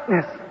by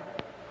sickness,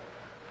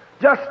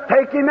 just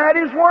take Him at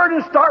His word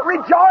and start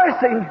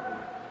rejoicing.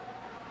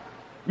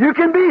 You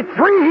can be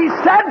free. He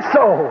said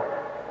so.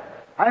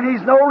 And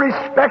He's no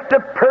respect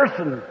of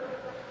person.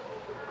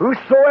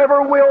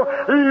 Whosoever will,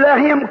 let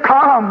him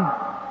come.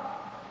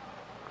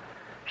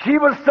 She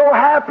was so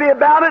happy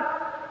about it,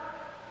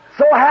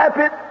 so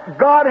happy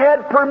God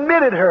had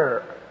permitted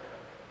her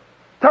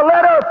to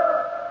let a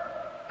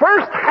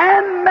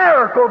first-hand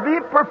miracle be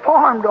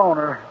performed on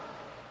her.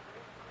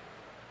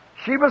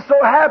 She was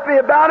so happy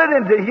about it,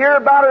 and to hear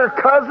about her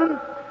cousin,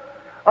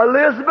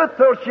 Elizabeth,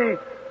 till she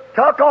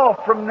took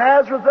off from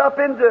Nazareth up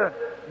into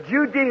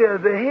Judea,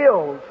 the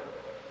hills.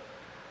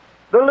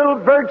 The little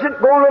virgin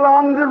going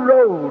along the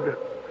road,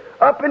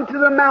 up into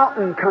the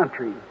mountain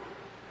country.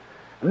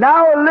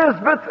 Now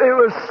Elizabeth, it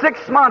was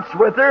 6 months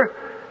with her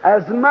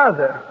as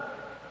mother.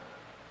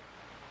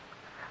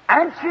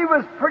 And she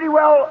was pretty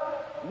well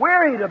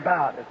worried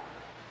about it.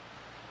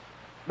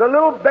 The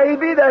little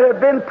baby that had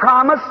been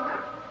promised,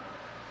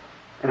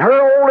 in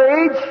her old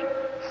age,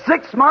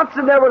 6 months,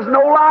 and there was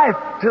no life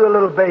to the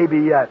little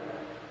baby yet.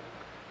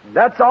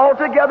 That's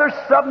altogether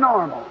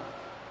subnormal.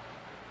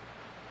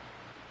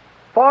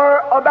 For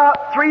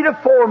about 3 to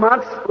 4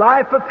 months,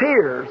 life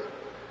appears.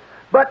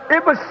 But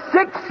it was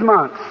 6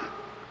 months,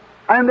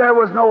 and there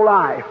was no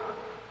life.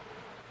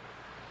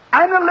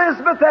 And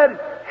Elizabeth had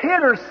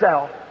hid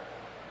herself.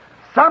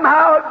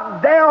 Somehow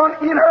down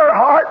in her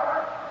heart,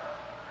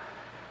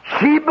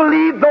 she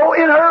believed, though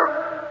in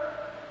her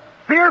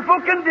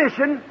fearful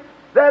condition,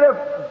 that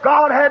if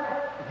God had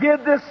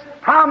given this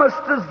promise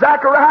to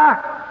Zechariah,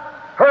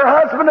 her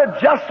husband, a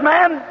just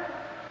man,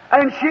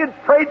 and she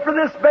had prayed for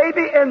this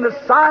baby, and the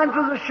signs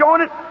was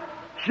showing it,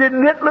 she'd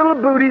knit little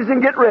booties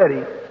and get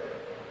ready.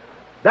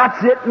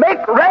 That's it.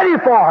 Make ready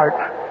for it.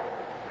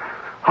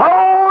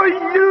 Oh,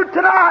 you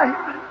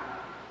tonight.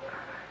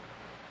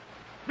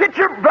 Get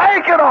your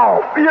blanket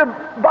off your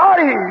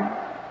body.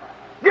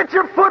 Get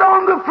your foot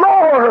on the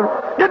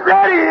floor. Get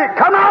ready.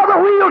 Come out of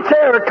the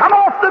wheelchair. Come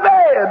off the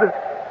bed.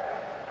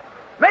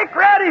 Make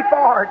ready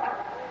for it.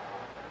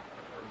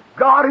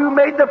 God who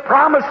made the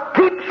promise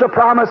keeps the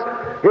promise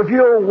if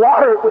you'll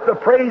water it with the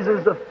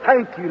praises of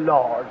thank you,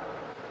 Lord.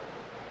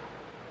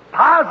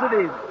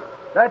 Positive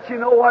that you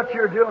know what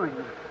you're doing.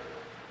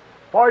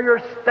 For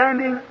you're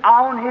standing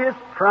on His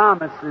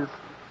promises.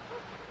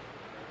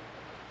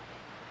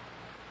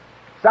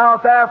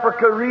 South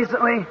Africa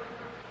recently,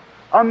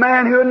 a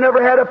man who had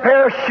never had a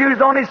pair of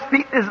shoes on his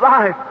feet in his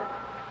life.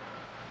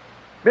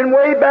 Been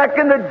way back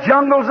in the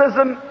jungles as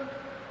a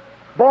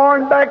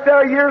born back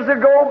there years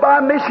ago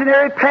by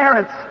missionary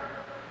parents.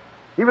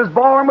 He was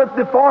born with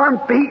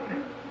deformed feet.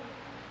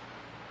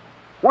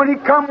 When he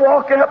come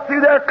walking up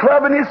through there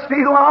clubbing his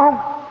feet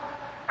along,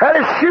 had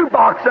a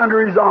shoebox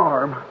under his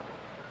arm.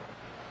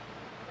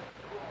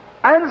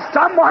 And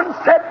someone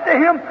said to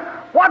him,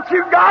 "What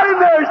you got in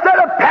there?" He said,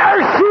 "A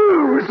pair of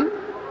shoes."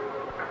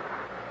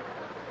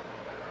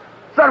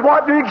 Said,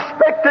 "What do you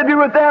expect to do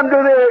with them?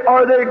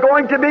 Are they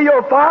going to be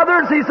your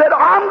father's?" He said,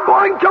 "I'm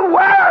going to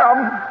wear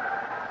them."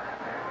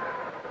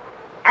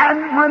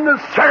 And when the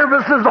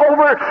service is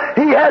over,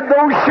 he had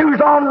those shoes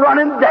on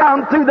running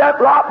down through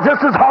that lot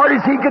just as hard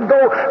as he could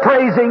go,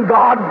 praising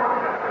God.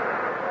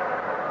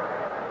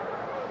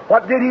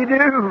 What did he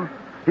do?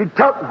 He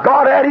took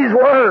God at His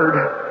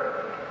word.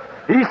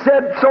 He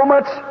said so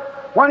much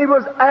when he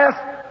was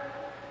asked,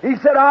 he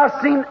said,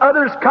 "I've seen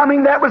others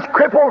coming that was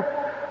crippled,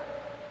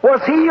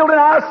 was healed, and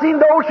I've seen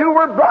those who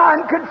were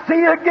blind could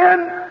see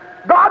again.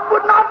 God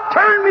would not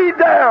turn me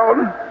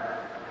down."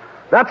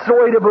 That's the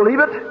way to believe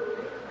it.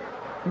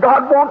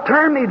 God won't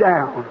turn me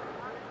down.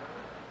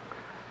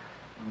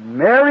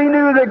 Mary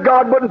knew that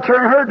God wouldn't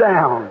turn her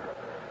down.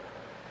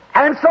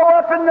 And so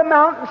up in the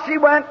mountain she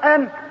went,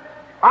 and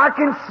I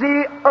can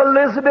see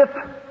Elizabeth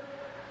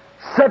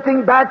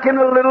sitting back in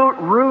a little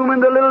room in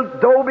the little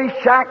adobe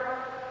shack.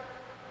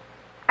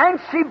 And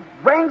she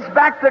brings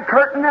back the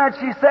curtain and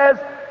she says,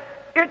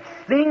 "It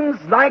seems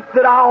like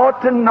that I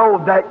ought to know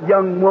that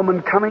young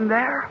woman coming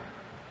there."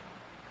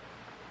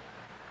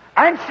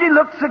 And she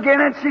looks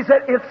again and she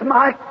said, "It's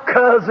my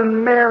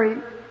cousin Mary.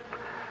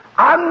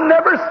 I've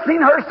never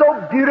seen her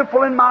so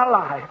beautiful in my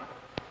life.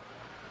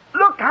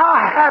 Look how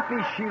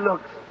happy she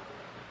looks."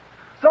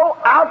 So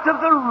out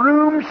of the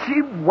room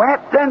she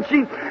went, and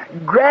she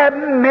grabbed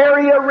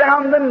Mary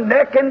around the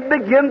neck and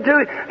began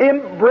to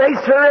embrace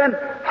her and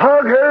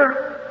hug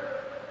her.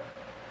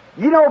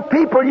 You know,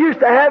 people used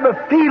to have a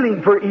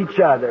feeling for each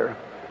other.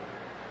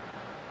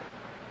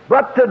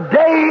 But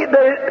today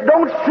they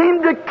don't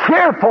seem to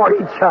care for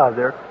each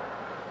other.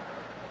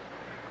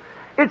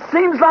 It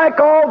seems like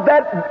all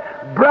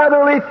that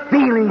brotherly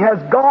feeling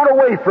has gone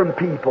away from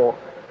people.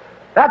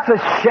 That's a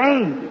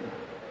shame.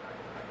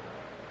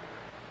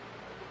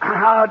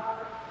 I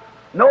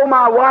know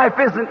my wife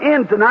isn't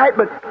in tonight,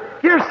 but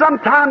here some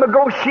time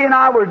ago she and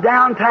I were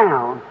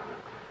downtown,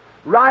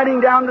 riding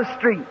down the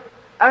street,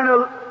 and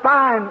a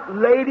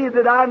fine lady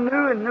that I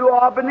knew in New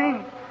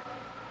Albany,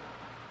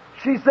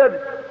 she said,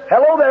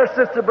 "Hello there,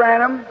 Sister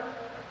Branham."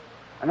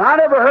 And I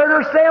never heard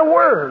her say a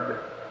word.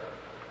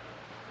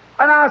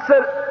 And I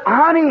said,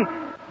 "Honey,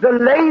 the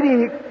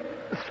lady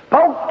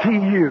spoke to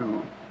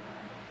you."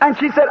 And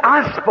she said,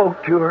 "I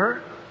spoke to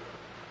her."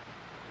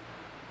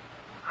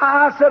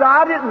 I said,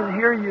 "I didn't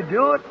hear you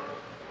do it."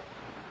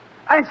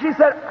 And she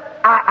said,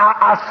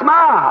 I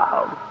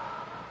smiled.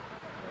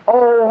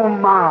 Oh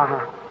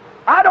my.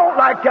 I don't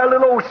like that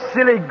little old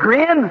silly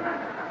grin.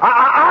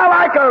 I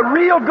like a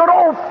real good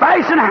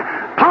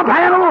old-fashioned pump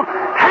handle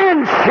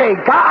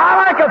handshake. I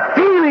like a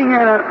feeling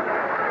in it.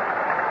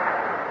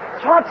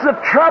 So what's the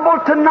trouble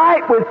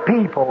tonight with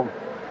people?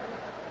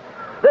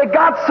 They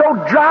got so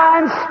dry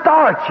and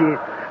starchy.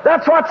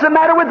 That's what's the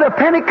matter with the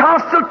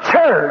Pentecostal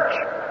church.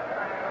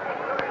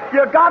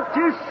 You got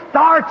too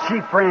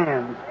starchy,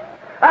 friends.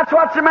 That's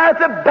what's the matter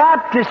with the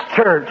Baptist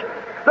church,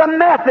 the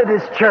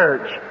Methodist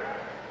church,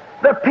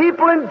 the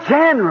people in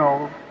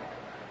general.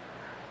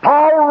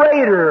 Paul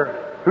Rader,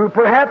 who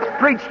perhaps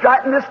preached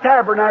right in this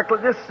tabernacle,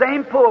 this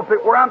same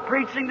pulpit where I'm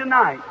preaching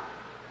tonight,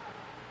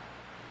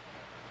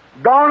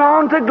 gone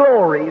on to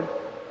glory.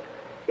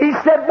 He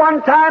said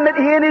one time that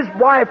he and his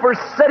wife were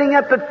sitting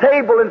at the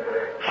table and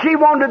she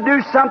wanted to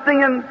do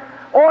something, and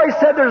he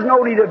said there's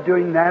no need of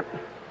doing that.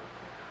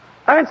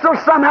 And so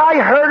somehow he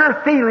hurt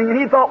her feeling, and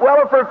he thought,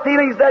 well, if her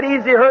feeling's that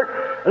easy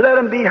hurt, let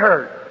them be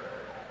hurt.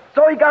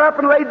 So he got up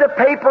and laid the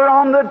paper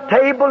on the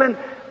table and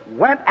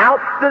went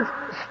out the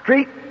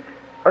street.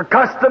 Her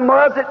custom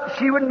was that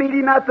she would meet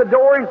him at the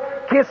door and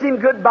kiss him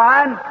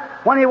goodbye. And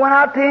when he went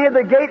out to the end of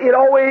the gate, he'd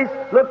always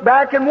look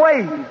back and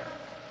wave.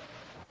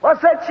 Well,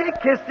 said she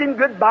kissed him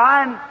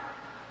goodbye and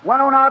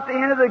went on out the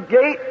end of the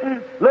gate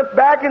and looked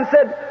back and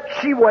said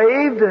she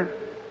waved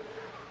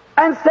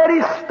and said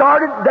he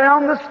started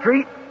down the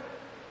street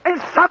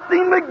and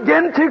something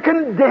began to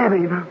condemn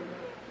him.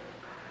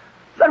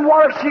 Said,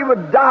 what if she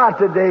would die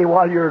today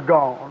while you're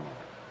gone?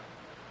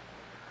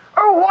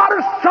 Or what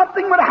if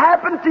something would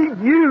happen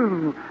to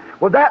you?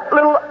 With that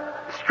little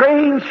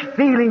strange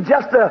feeling,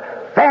 just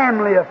a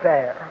family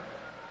affair.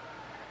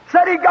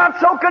 Said he got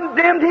so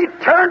condemned, he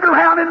turned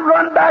around and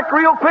run back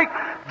real quick,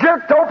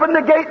 jerked open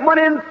the gate, went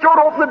in,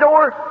 threw open the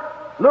door,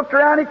 looked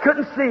around, he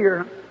couldn't see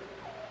her.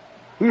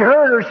 He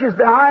heard her, she's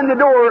behind the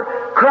door,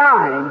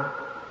 crying.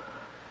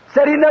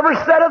 Said he never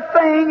said a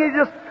thing, he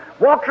just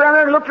walked around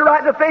there and looked her right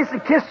in the face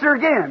and kissed her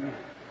again.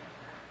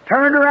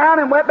 Turned around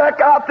and went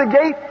back out the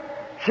gate.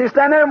 She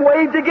standing there and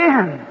waved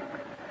again.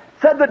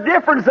 Said the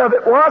difference of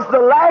it was the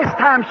last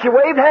time she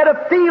waved had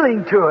a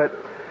feeling to it.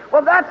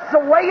 Well, that's the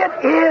way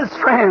it is,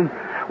 friend.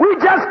 We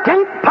just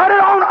can't put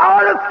it on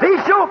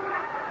artificial.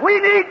 We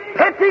need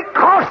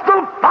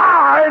Pentecostal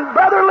fire and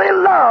brotherly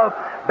love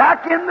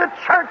back in the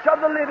church of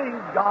the living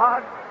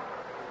God.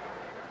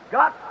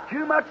 Got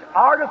too much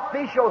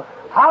artificial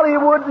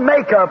Hollywood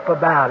makeup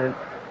about it.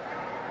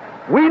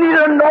 We need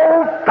an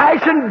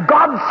old-fashioned,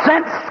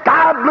 God-sent,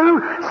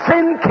 sky-blue,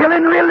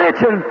 sin-killing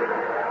religion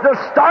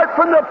to start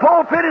from the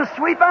pulpit and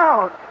sweep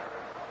out.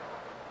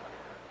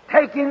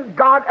 Taking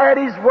God at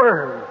His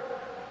word.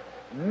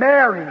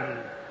 Mary.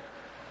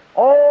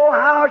 Oh,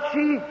 how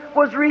she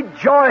was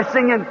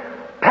rejoicing and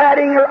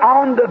patting her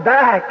on the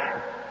back.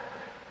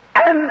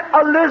 And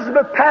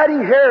Elizabeth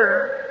patting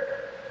her.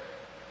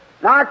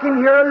 Now I can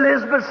hear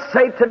Elizabeth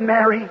say to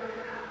Mary,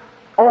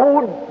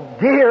 oh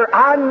dear,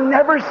 I've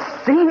never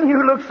seen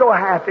you look so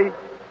happy.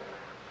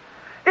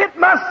 It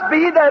must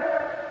be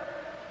that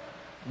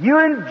you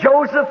and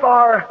Joseph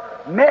are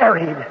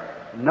married.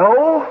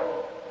 No.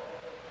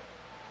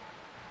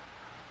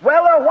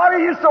 Well, what are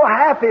you so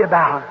happy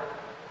about?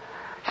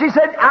 She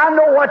said, I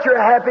know what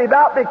you're happy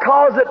about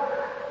because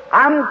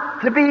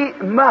I'm to be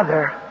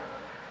mother.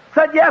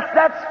 Said, yes,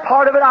 that's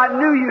part of it. I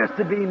knew you was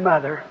to be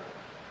mother.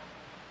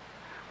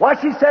 Well,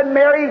 she said,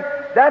 Mary,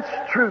 that's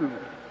true.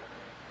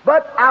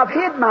 But I've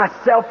hid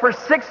myself for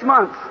 6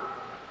 months.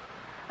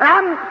 And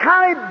I'm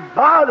kind of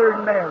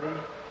bothered, Mary,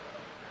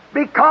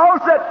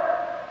 because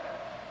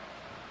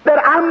that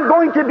I'm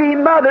going to be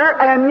mother,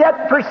 and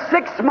yet for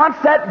 6 months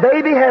that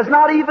baby has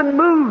not even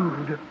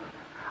moved.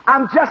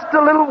 I'm just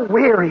a little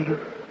weary.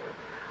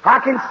 I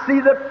can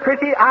see the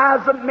pretty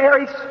eyes of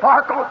Mary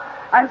sparkle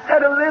and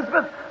said,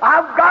 Elizabeth,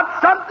 I've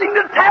got something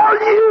to tell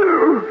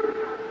you.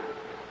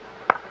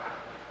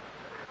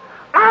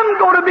 I'm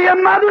going to be a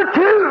mother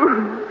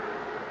too.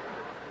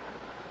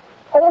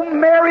 Oh,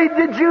 Mary,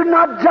 did you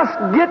not just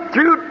get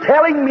through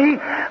telling me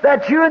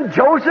that you and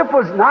Joseph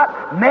was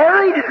not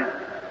married?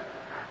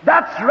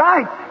 That's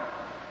right.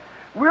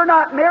 We're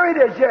not married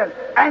as yet.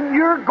 And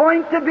you're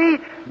going to be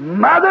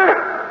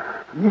mother?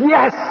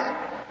 Yes.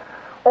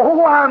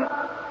 Oh,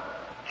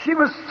 she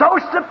was so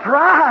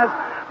surprised.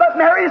 But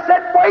Mary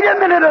said, wait a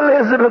minute,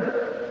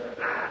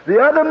 Elizabeth.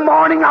 The other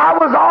morning I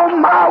was on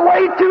my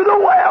way to the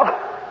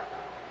well.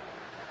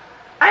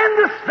 And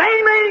the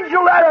same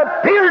angel that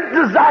appeared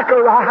to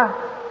Zachariah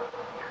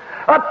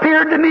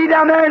appeared to me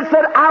down there and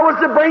said, I was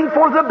to bring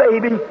forth a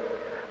baby,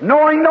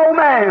 knowing no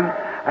man,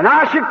 and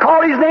I should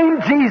call his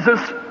name Jesus.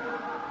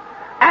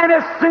 And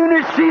as soon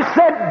as she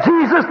said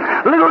Jesus,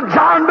 little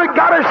John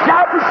got a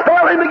shout and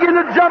spell and began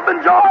to jump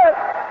in joy.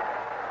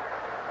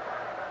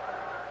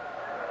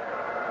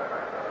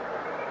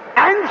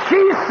 And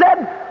she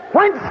said,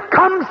 whence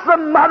comes the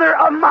mother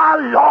of my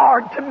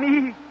Lord to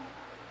me?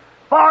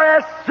 For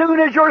as soon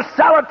as your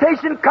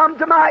salutation come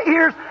to my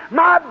ears,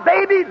 my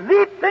baby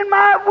leaped in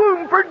my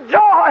womb for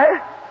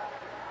joy.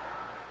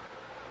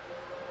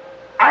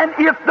 And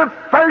if the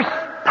first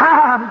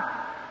time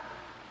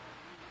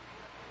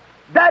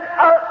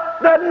that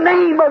the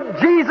name of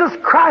Jesus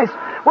Christ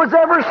was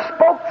ever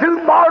spoke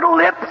through mortal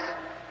lips,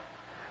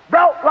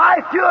 brought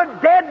life to a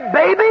dead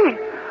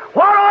baby,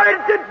 what ought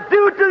it to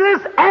do to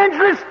this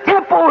Angelus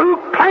Temple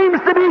who claims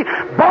to be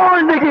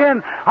born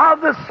again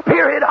of the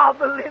Spirit of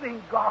the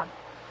living God?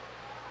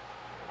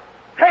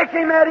 Take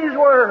Him at His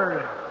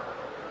word.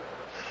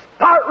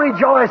 Start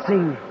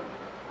rejoicing.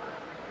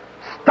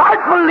 Start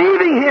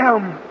believing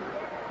Him.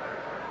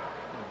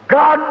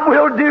 God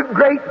will do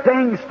great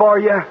things for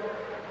you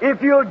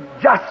if you'll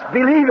just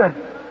believe it.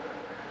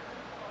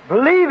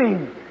 Believe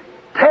Him.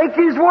 Take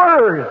His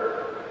word.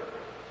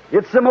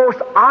 It's the most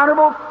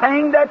honorable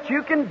thing that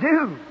you can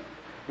do,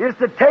 is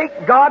to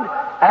take God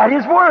at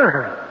His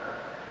word.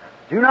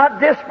 Do not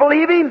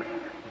disbelieve Him.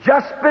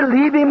 Just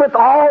believe Him with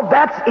all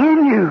that's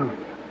in you.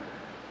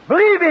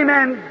 Believe Him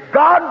and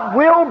God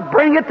will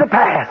bring it to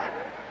pass.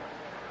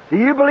 Do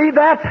you believe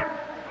that?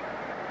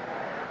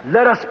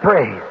 Let us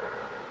pray.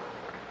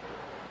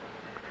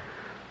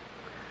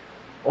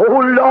 Oh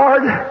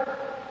Lord,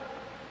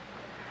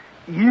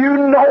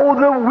 You know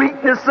the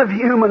weakness of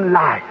human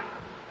life.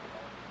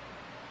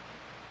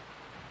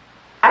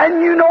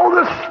 And you know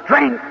the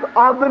strength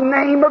of the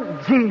name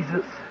of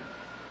Jesus.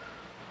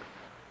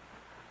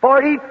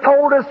 For He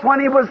told us when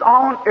He was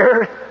on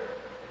earth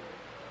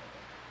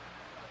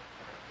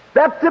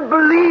that to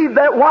believe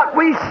that what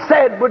we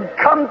said would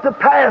come to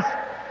pass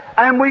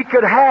and we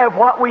could have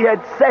what we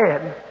had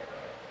said.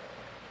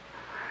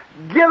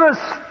 Give us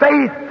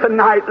faith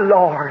tonight,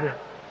 Lord.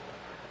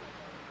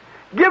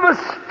 Give us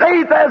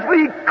faith as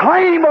we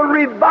claim a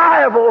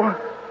revival,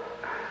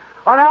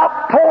 an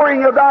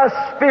outpouring of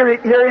Thy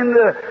Spirit here in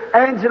the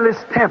Angelus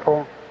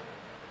Temple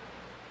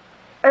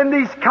in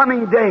these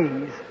coming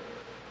days.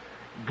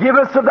 Give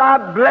us of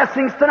Thy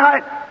blessings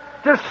tonight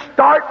to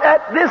start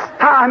at this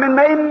time, and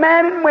may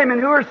men and women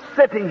who are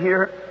sitting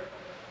here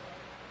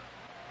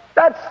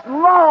that's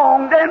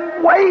longed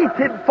and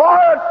waited for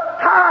a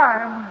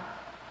time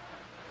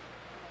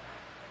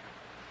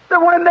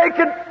that when they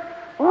could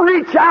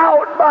reach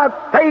out by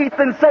faith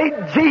and say,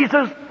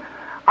 Jesus,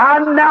 I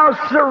now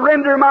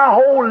surrender my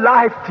whole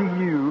life to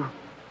You.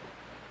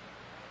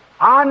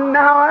 I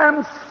now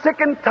am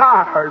sick and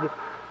tired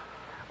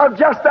of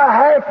just a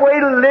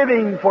halfway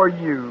living for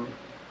You.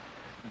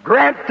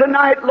 Grant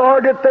tonight,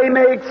 Lord, that they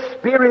may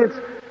experience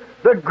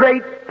the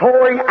great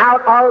pouring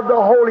out of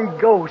the Holy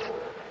Ghost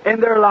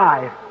in their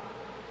life.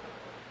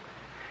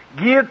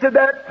 Give to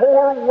that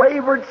poor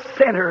wayward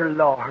sinner,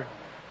 Lord,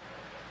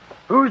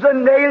 who's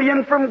an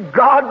alien from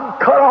God,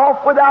 cut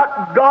off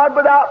without God,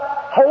 without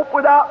hope,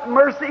 without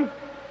mercy.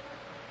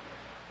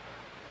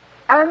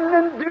 And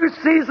in due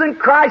season,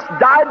 Christ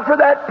died for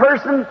that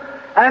person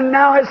and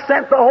now has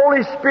sent the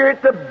Holy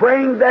Spirit to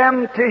bring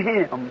them to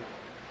Him.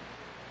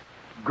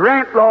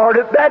 Grant, Lord,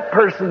 that that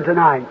person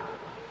tonight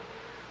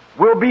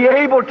will be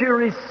able to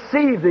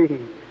receive Thee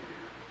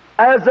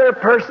as their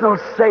personal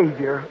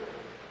Savior.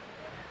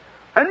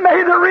 And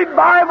may the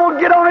revival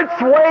get on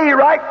its way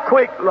right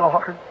quick,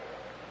 Lord.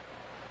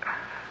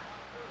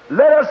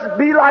 Let us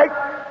be like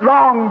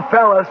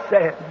Longfellow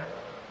said,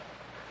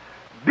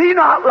 be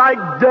not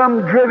like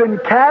dumb-driven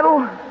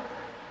cattle,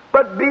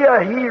 but be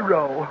a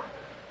hero.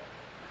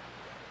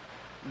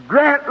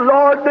 Grant,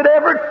 Lord, that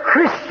every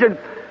Christian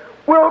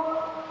will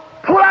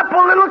pull up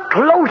a little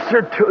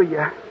closer to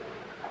You.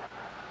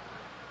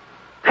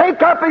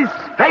 Take up his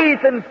faith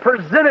and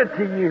present it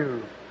to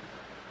You.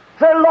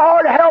 Say,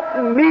 Lord,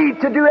 help me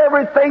to do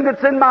everything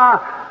that's in my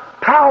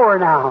power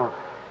now,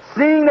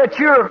 seeing that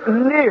You're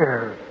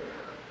near,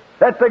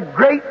 that the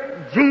great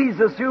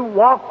Jesus who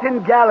walked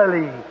in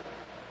Galilee,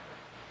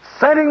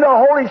 sending the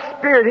Holy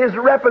Spirit, His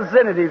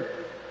representative,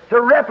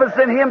 to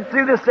represent Him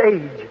through this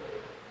age,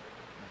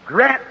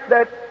 grant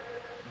that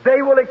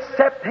they will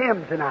accept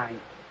Him tonight.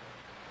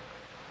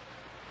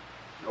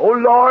 Oh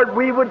Lord,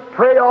 we would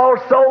pray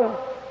also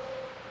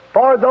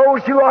for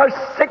those who are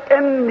sick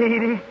and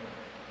needy,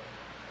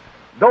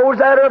 those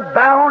that are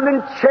bound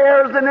in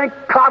chairs and in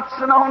cots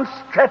and on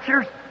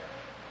stretchers.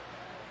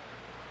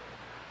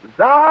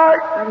 Thou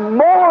art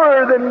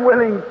more than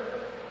willing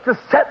to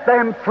set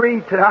them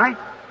free tonight.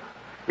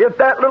 If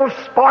that little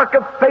spark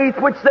of faith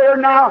which they are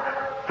now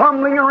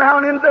fumbling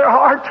around in their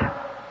heart,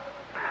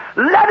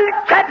 let it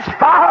catch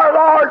fire,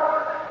 Lord,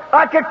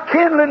 like a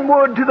kindling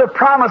wood to the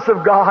promise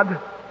of God.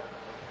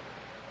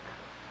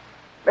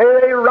 May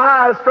they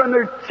rise from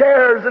their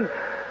chairs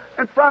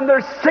and from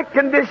their sick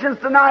conditions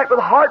tonight with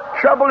heart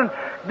trouble and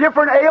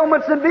different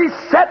ailments and be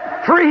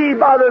set free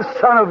by the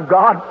Son of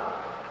God.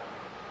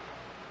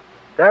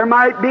 There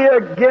might be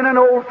again an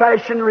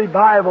old-fashioned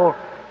revival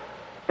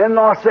in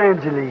Los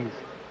Angeles.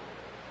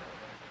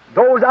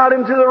 Those out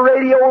into the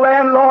radio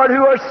land, Lord,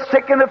 who are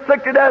sick and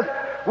afflicted, as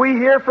we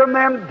hear from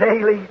them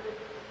daily.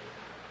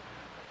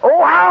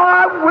 Oh, how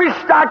I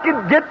wished I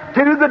could get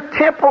to the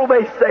temple,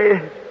 they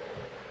say.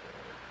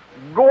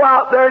 Go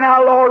out there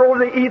now, Lord,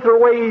 over the ether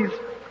waves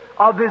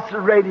of this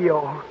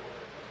radio.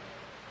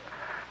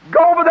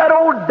 Go over that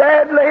old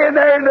dad laying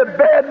there in the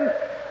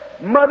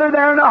bed, mother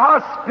there in the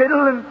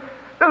hospital, and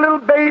the little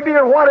baby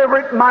or whatever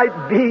it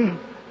might be.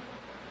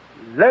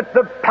 Let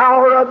the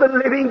power of the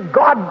living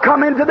God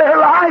come into their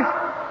life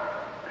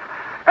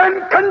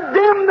and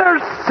condemn their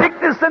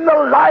sickness in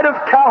the light of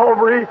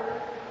Calvary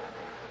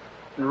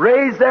and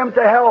raise them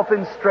to health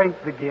and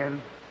strength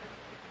again.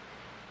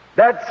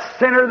 That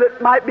sinner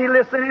that might be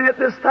listening at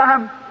this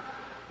time,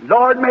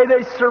 Lord, may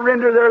they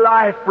surrender their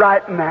life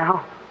right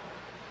now.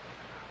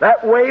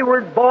 That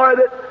wayward boy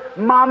that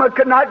Mama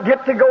could not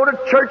get to go to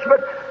church,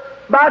 but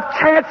by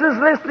chance is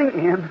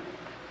listening in.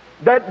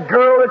 That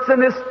girl that's in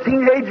this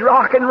teenage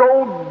rock and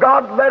roll,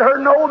 God let her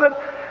know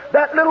that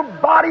that little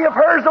body of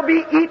hers will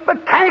be eaten by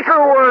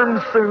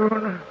cankerworms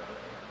soon.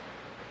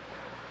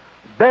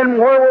 Then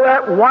where will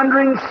that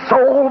wandering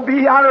soul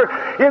be on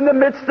her in the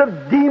midst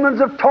of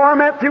demons of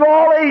torment through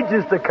all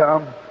ages to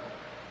come?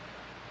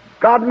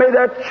 God, may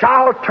that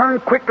child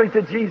turn quickly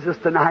to Jesus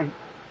tonight.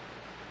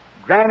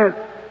 Grant it,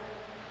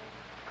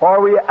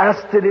 for we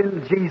asked it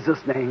in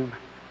Jesus' name.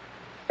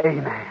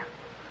 Amen.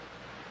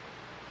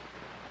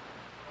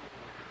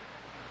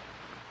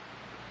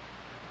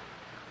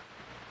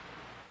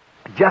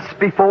 just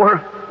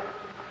before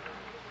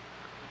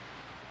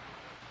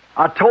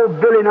I told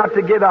Billy not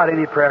to give out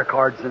any prayer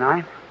cards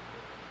tonight,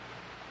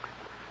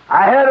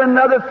 I had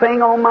another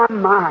thing on my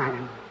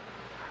mind.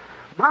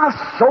 My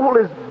soul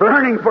is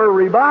burning for a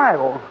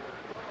revival.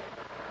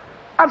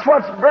 That's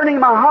what's burning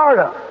my heart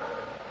up.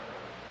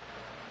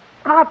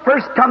 When I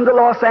first come to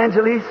Los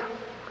Angeles,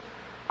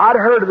 I'd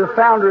heard of the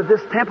founder of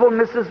this temple,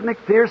 Mrs.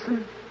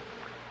 McPherson.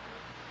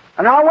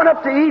 And I went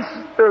up to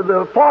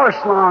the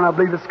Forest Lawn, I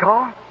believe it's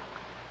called,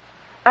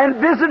 and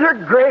visited her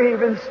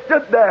grave and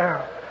stood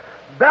there,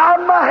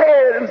 bowed my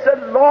head and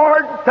said,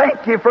 Lord,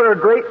 thank you for a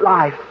great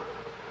life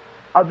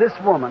of this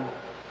woman.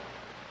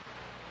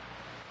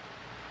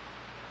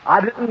 I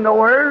didn't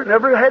know her,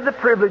 never had the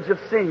privilege of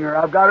seeing her.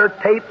 I've got her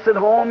tapes at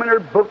home and her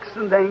books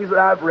and things that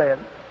I've read.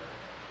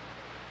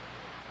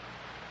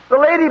 The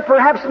lady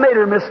perhaps made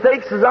her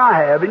mistakes as I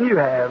have and you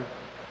have.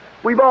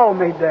 We've all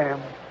made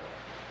them.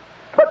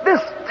 But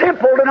this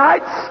temple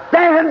tonight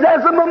stands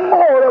as a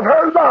memorial of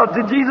her love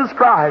to Jesus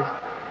Christ.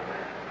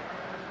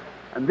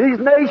 And these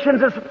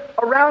nations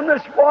around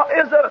this wall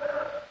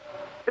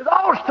is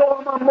also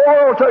a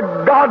memorial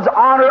to God's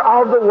honor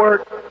of the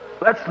work.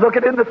 Let's look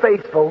it in the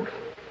face, folks.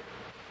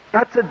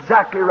 That's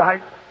exactly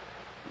right.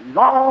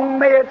 Long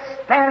may it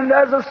stand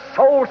as a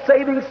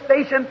soul-saving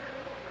station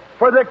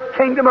for the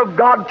kingdom of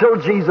God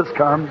till Jesus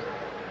comes.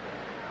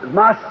 It's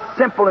my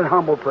simple and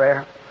humble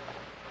prayer.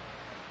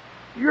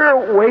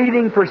 You're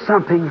waiting for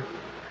something.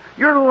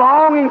 You're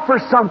longing for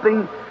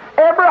something.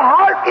 Every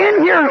heart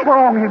in here is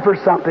longing for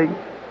something.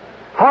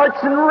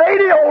 Hearts in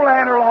radio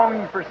land are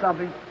longing for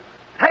something.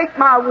 Take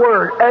my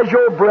word as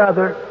your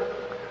brother.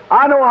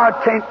 I know I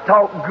can't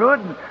talk good.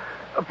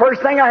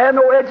 First thing, I had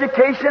no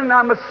education, and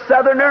I'm a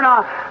Southerner, and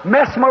I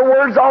mess my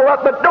words all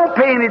up, but don't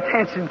pay any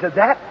attention to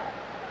that.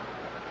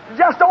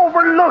 Just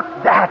overlook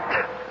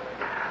that.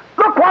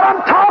 Look what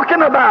I'm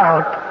talking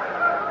about.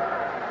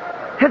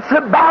 It's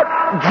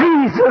about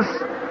Jesus.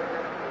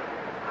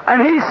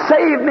 And He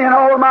saved me in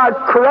all of my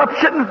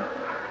corruption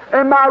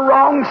and my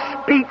wrong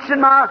speech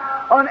and my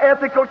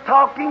unethical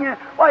talking.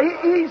 Why,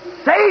 He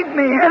saved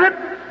me in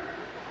it.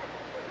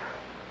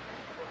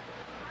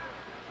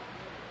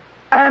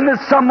 And as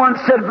someone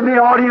said from the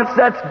audience,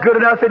 that's good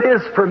enough. It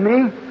is for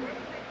me.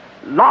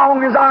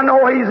 Long as I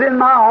know He's in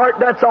my heart,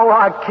 that's all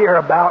I care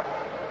about.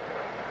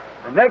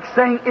 The next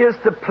thing is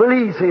to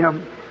please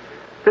Him,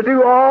 to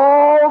do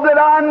all that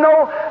I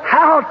know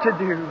how to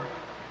do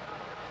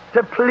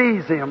to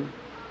please Him.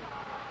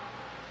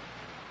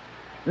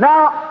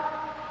 Now,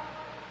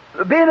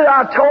 being that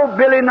I told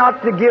Billy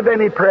not to give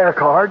any prayer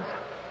cards,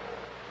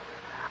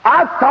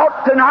 I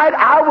thought tonight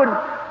I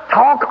would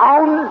talk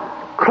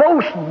on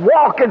close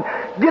walk and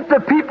get the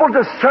people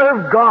to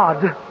serve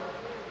God.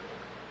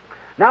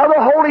 Now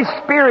the Holy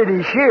Spirit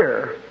is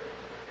here,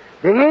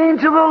 the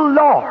angel of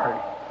the Lord.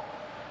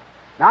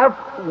 Now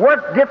I've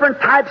worked different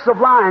types of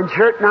lines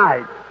here at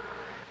night.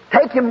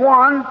 Taking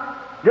one,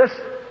 just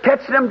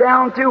catching them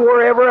down to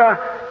wherever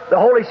the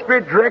Holy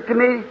Spirit directed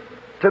me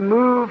to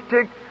move,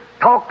 to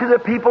talk to the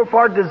people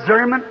for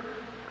discernment.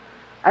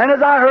 And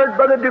as I heard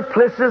Brother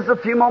Duplessis a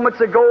few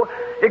moments ago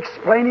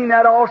explaining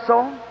that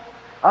also,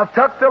 I've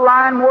tucked the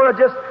line where I've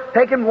just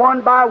taken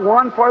one by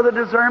one for the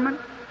discernment.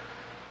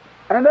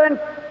 And then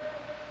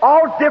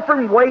all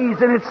different ways,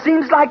 and it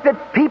seems like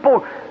that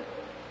people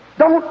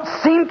don't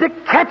seem to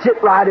catch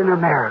it right in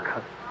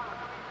America.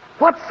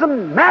 What's the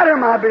matter,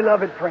 my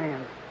beloved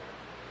friends?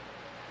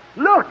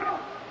 Look,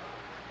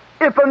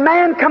 if a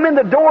man come in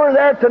the door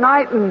there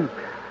tonight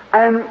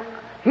and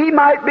he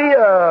might be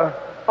a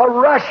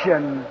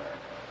Russian,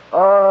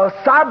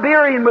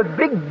 Siberian with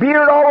big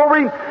beard all over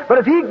him, but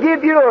if he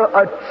give you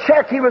a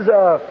check, he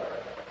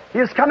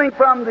was coming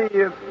from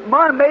the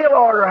mail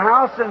order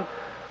house, and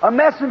a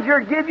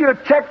messenger give you a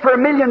check for $1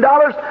 million,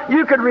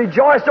 you could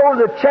rejoice over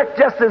the check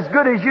just as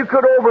good as you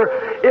could over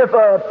if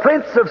a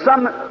prince of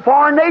some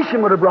foreign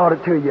nation would have brought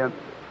it to you.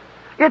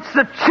 It's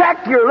the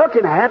check you're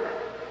looking at.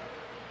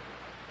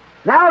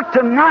 Now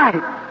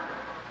tonight,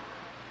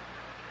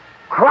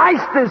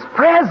 Christ is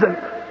present.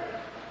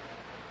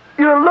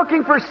 You're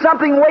looking for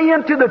something way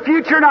into the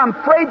future, and I'm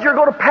afraid you're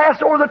going to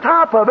pass over the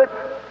top of it,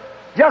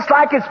 just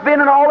like it's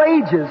been in all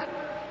ages.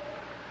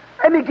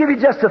 Let me give you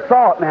just a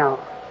thought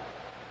now,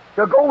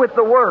 to go with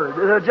the word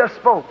that I just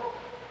spoke.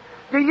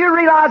 Do you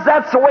realize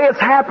that's the way it's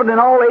happened in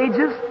all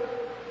ages?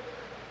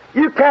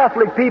 You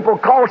Catholic people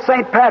call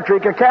St.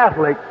 Patrick a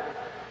Catholic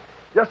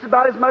just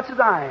about as much as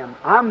I am.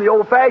 I'm the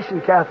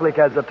old-fashioned Catholic,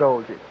 as I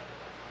told you.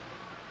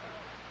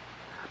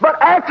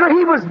 But after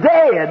he was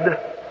dead,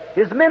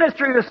 his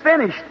ministry was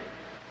finished.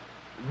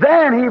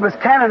 Then he was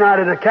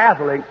canonized a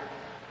Catholic.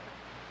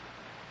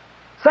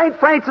 St.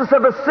 Francis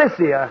of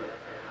Assisi, the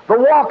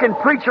walking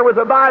preacher with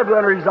a Bible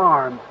under his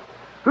arm,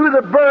 who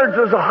the birds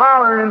was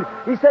a-hollering, and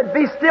he said,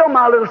 "Be still,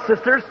 my little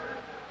sisters,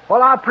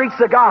 while I preach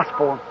the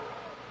gospel."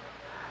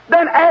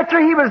 Then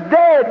after he was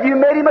dead, you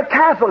made him a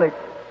Catholic.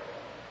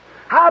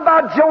 How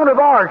about Joan of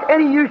Arc?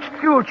 Any of you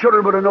school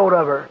children would have known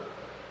of her.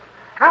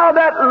 How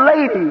that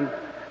lady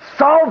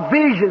saw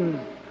visions,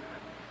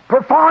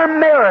 performed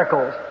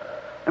miracles,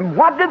 And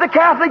what did the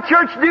Catholic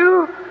Church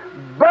do?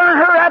 Burn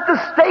her at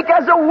the stake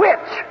as a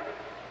witch,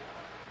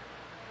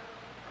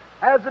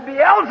 as a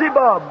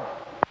Beelzebub.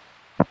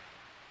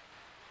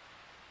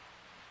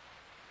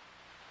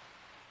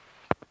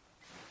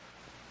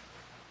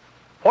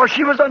 For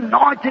she was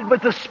anointed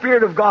with the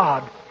Spirit of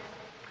God.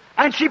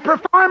 And she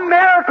performed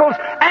miracles,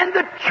 and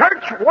the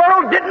church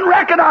world didn't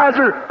recognize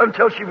her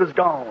until she was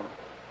gone.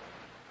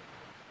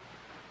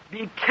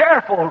 Be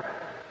careful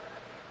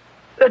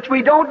that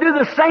we don't do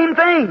the same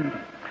thing.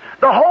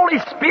 The Holy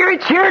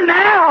Spirit's here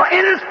now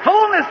in His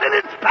fullness, in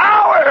His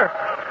power.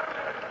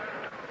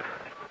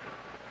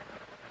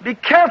 Be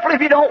careful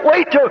if you don't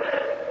wait till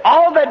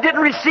all that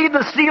didn't receive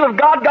the seal of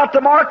God got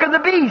the mark of the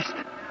beast.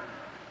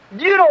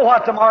 You know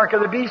what the mark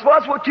of the beast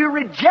was? Well, to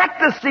reject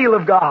the seal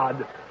of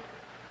God.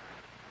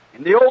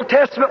 In the Old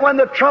Testament, when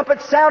the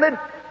trumpet sounded,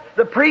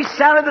 the priest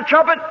sounded the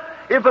trumpet,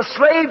 if a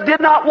slave did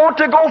not want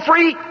to go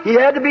free, he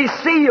had to be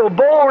sealed,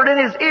 bored in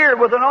his ear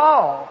with an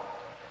awl.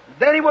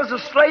 Then he was a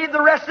slave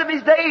the rest of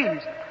his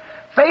days.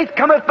 Faith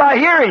cometh by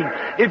hearing.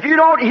 If you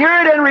don't hear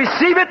it and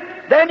receive it,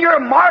 then you're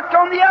marked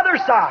on the other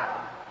side.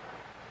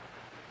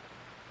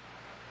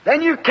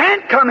 Then you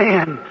can't come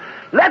in.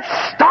 Let's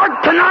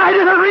start tonight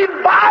in a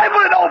revival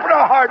and open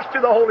our hearts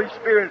to the Holy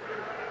Spirit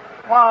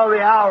while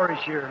the hour is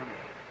here.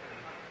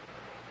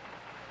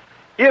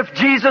 If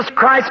Jesus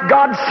Christ,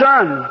 God's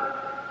Son,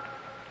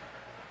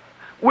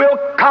 will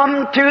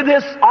come to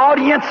this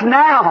audience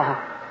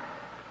now,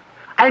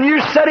 and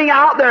you're sitting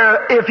out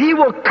there, if He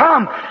will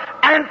come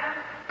and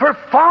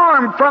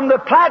perform from the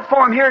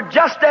platform here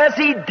just as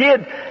He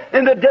did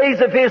in the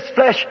days of His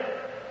flesh,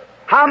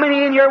 how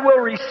many in here will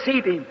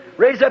receive Him?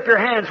 Raise up your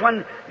hands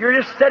when you're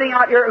just sitting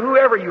out here,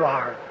 whoever you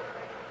are.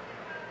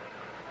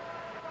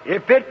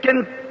 If it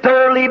can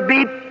thoroughly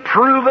be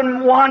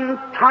proven one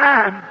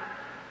time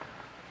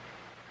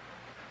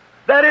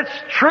that it's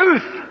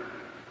truth.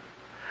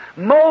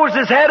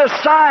 Moses had a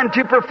sign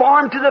to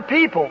perform to the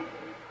people,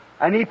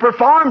 and he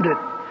performed it.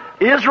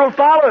 Israel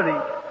followed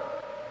him.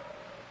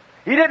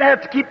 He didn't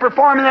have to keep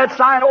performing that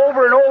sign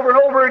over and over and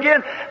over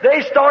again.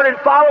 They started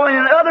following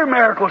and other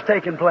miracles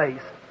taking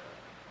place.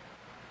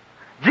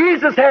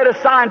 Jesus had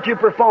a sign to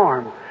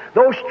perform.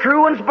 Those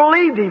true ones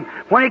believed Him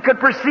when He could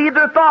perceive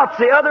their thoughts.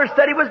 The others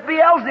said He was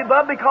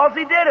Beelzebub because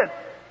He did it.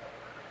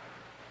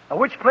 Now,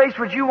 which place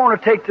would you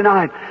want to take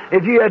tonight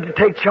if you had to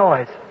take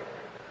choice?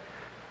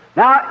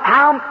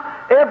 Now,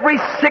 every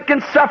sick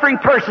and suffering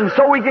person,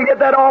 so we can get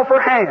that off our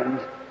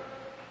hands.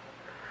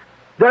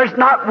 There's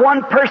not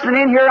one person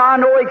in here I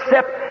know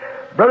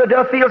except Brother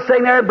Duffield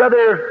sitting there,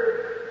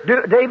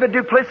 Brother David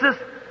Duplessis.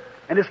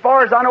 And as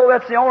far as I know,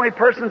 that's the only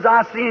persons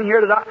I see in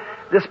here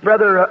this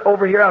brother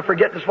over here, I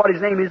forget just what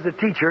his name is, the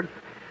teacher.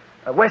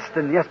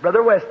 Weston, yes,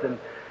 Brother Weston.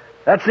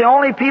 That's the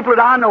only people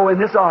that I know in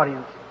this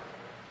audience.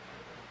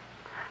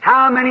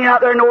 How many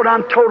out there know that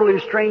I'm totally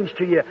strange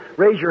to you?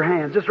 Raise your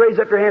hands. Just raise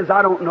up your hands.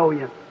 I don't know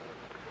you.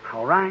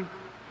 All right.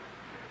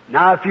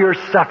 Now, if you're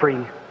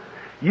suffering,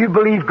 you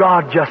believe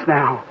God just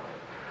now.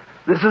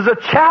 This is a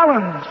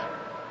challenge.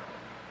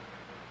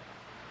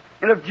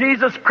 And if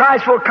Jesus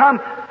Christ will come,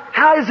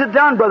 how is it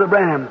done, Brother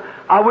Branham?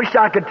 I wish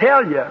I could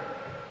tell you.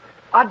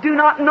 I do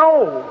not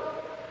know.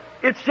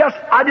 It's just,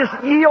 I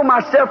just yield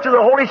myself to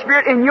the Holy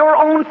Spirit, and your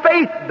own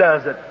faith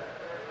does it.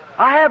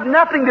 I have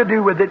nothing to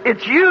do with it.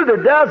 It's you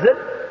that does it.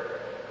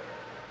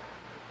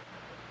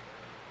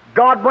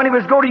 God, when He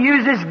was going to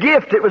use His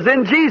gift, it was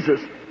in Jesus.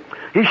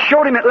 He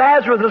showed Him that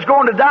Lazarus was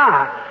going to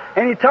die.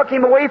 And He took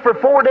him away for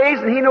 4 days,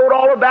 and He knew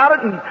all about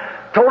it, and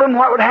told him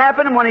what would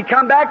happen. And when He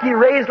come back, He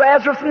raised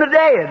Lazarus from the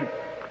dead.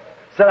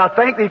 Said, I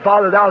thank Thee,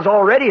 Father, Thou hast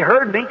already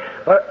heard me,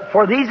 but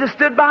for these that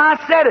stood by,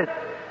 I said it.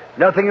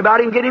 Nothing about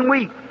Him getting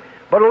weak.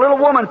 But a little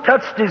woman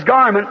touched His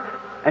garment,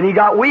 and He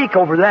got weak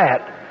over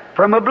that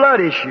from a blood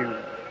issue.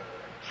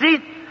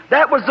 See,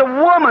 that was the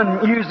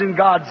woman using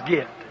God's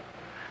gift.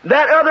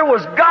 That other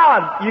was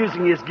God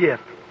using His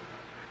gift.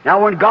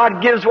 Now, when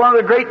God gives one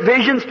of the great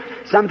visions,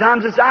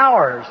 sometimes it's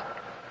ours.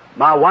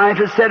 My wife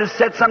has said it's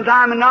set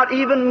sometime and not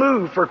even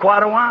moved for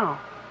quite a while.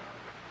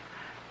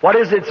 What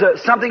is it?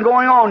 Something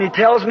going on. He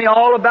tells me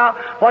all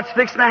about what's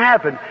fixing to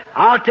happen.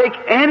 I'll take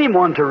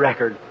anyone to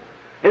record.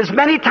 As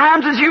many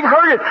times as you've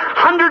heard it,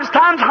 hundreds of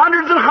times,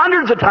 hundreds and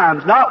hundreds of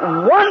times. Not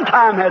one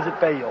time has it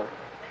failed.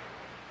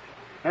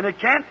 And it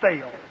can't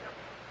fail.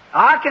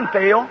 I can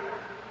fail,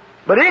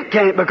 but it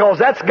can't, because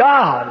that's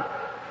God.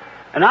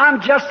 And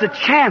I'm just a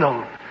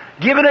channel,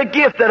 given a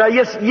gift that I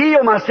just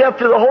yield myself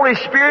to the Holy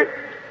Spirit.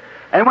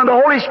 And when the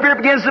Holy Spirit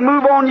begins to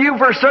move on you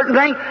for a certain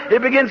thing,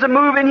 it begins to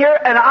move in here,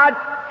 and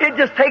it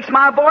just takes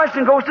my voice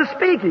and goes to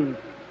speaking.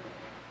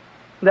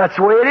 That's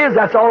the way it is.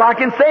 That's all I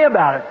can say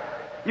about it.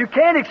 You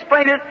can't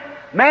explain it.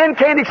 Man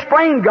can't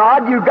explain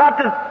God. You've got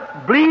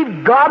to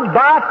believe God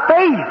by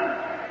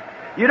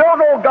faith. You don't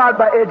know God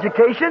by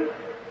education.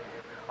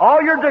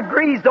 All your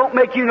degrees don't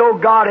make you know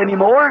God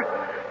anymore.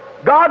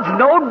 God's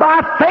known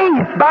by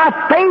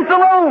faith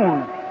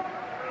alone.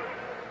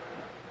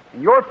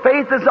 And your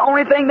faith is the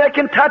only thing that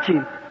can touch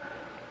Him.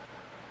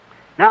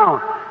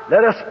 Now,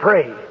 let us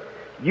pray.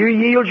 You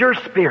yield your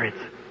spirits.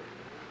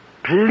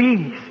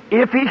 please,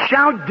 if He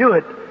shall do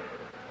it,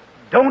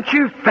 don't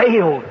you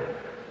fail.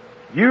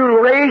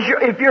 You raise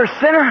your, if you're a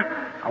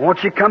sinner, I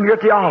want you to come here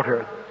at the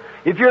altar.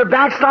 If you're a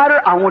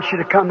backslider, I want you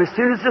to come as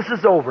soon as this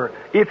is over,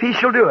 if He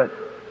shall do it.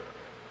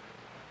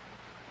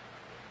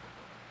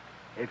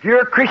 If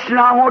you're a Christian,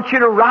 I want you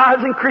to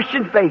rise in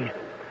Christian faith.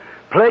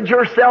 Pledge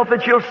yourself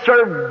that you'll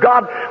serve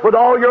God with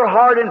all your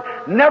heart and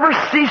never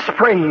cease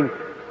praying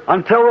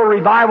until a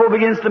revival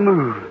begins to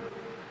move.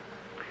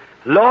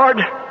 Lord,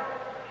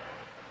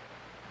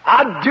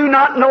 I do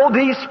not know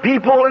these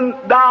people, and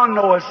Thou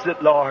knowest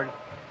it, Lord.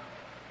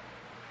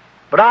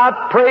 But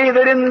I pray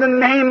that in the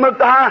name of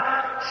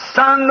Thy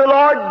Son, the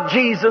Lord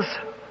Jesus,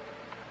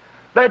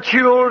 that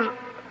You'll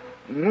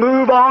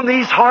move on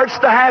these hearts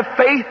to have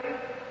faith.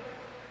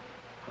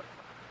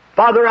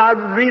 Father, I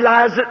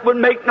realize it would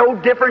make no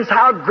difference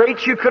how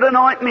great You could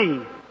anoint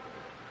me.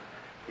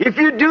 If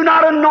You do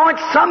not anoint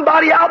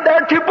somebody out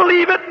there to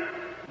believe it,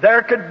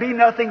 there could be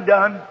nothing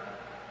done.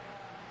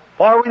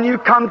 For when you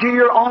come to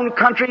your own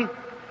country,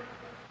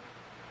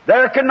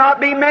 there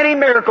cannot be many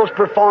miracles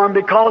performed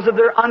because of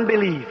their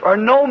unbelief, or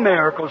no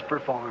miracles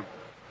performed.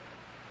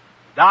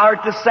 Thou art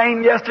the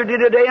same yesterday,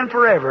 today, and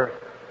forever.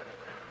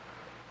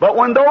 But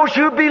when those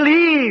who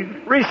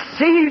believe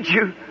received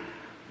You,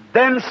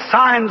 then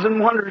signs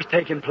and wonders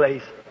taking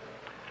place.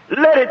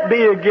 Let it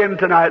be again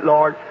tonight,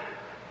 Lord.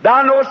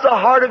 Thou knowest the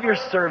heart of Your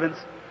servants.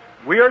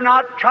 We are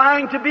not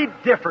trying to be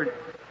different.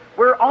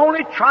 We're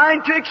only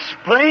trying to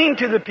explain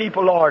to the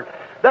people, Lord,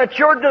 that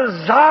Your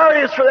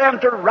desire is for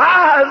them to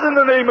rise in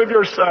the name of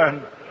Your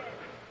Son.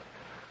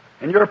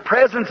 And Your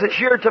presence is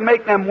here to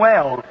make them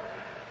well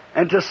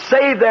and to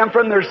save them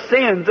from their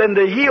sins and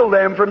to heal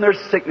them from their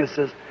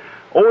sicknesses.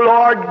 O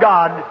Lord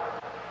God,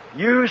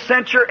 You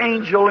sent Your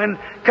angel and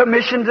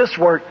commissioned this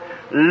work.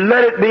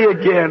 Let it be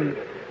again.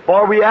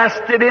 For we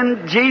asked it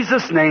in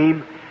Jesus'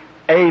 name.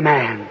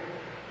 Amen.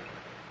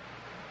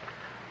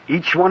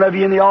 Each one of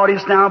you in the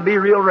audience now, be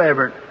real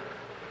reverent.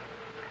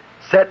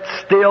 Sit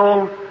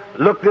still,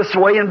 look this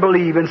way and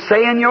believe, and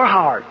say in your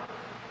heart,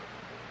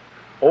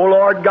 O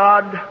Lord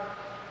God,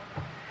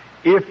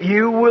 if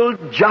You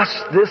will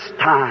just this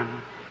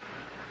time,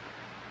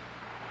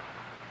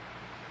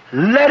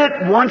 let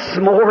it once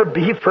more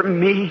be for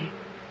me.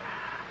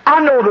 I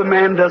know the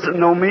man doesn't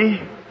know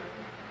me.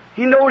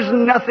 He knows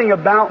nothing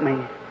about me.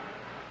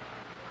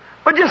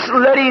 But just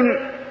let Him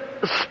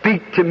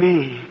speak to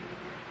me.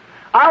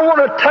 I want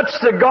to touch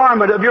the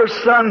garment of Your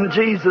Son,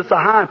 Jesus, the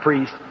high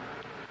priest.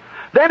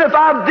 Then if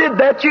I did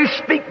that, You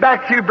speak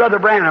back through Brother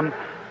Branham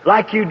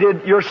like You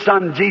did Your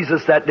Son,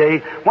 Jesus, that day.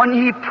 When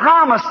He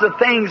promised the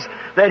things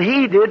that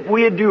He did,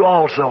 we'd do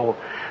also.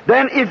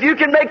 Then if You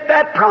can make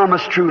that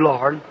promise true,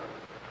 Lord,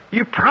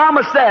 You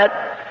promised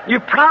that. You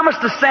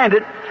promised to send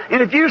it.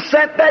 And if You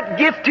sent that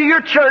gift to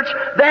Your church,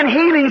 then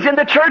healing's in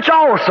the church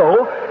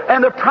also.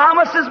 And the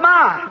promise is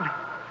mine.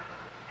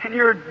 And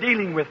You're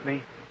dealing with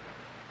me.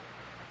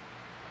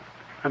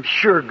 I'm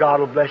sure God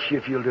will bless you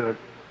if you'll do it.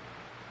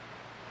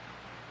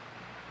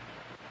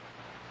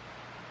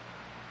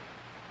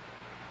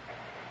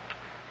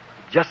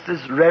 Just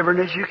as reverent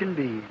as you can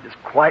be, just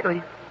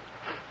quietly.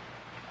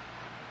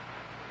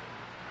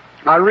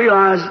 I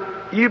realize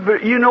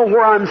you know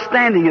where I'm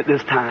standing at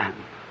this time.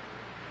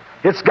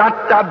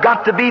 I've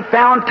got to be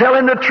found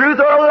telling the truth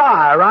or a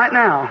lie right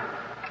now.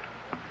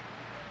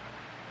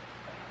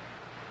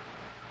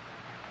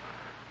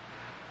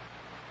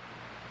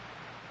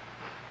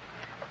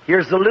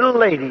 Here's the little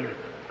lady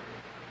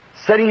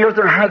sitting here with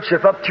her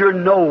handkerchief up to her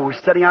nose,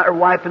 sitting out there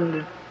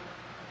wiping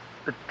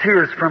the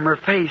tears from her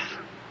face.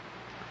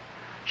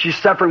 She's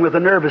suffering with a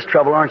nervous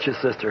trouble, aren't you,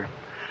 sister?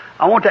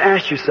 I want to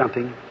ask you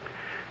something.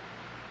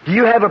 Do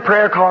you have a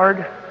prayer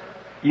card?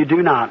 You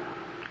do not.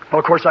 Well,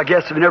 of course, I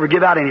guess if you never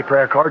give out any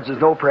prayer cards,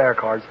 there's no prayer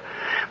cards.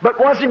 But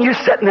wasn't you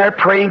sitting there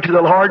praying to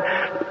the Lord,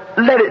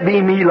 let it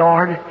be me,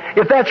 Lord?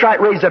 If that's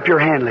right, raise up your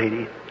hand,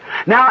 lady.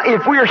 Now,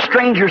 if we are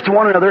strangers to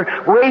one another,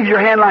 wave your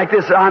hand like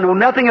this. I know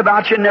nothing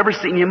about you, never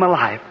seen you in my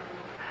life.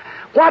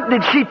 What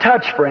did she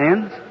touch,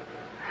 friends?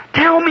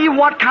 Tell me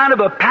what kind of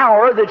a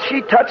power that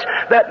she touched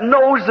that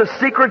knows the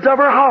secrets of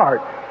her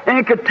heart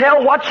and could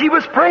tell what she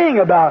was praying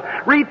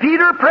about. Repeat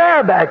her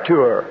prayer back to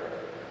her.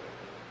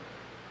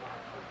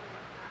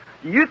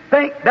 You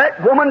think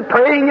that woman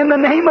praying in the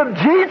name of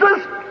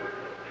Jesus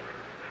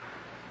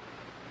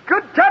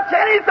could touch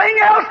anything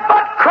else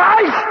but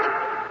Christ?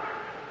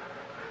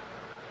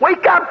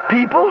 Wake up,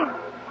 people,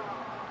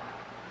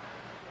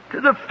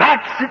 to the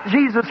facts that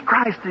Jesus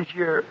Christ is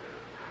here.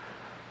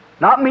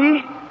 Not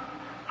me.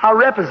 I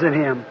represent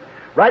Him.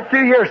 Right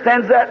through here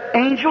stands that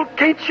angel.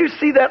 Can't you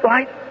see that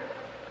light?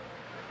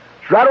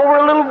 It's right over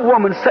a little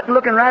woman sitting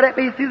looking right at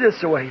me through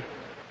this way.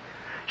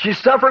 She's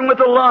suffering with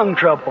a lung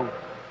trouble.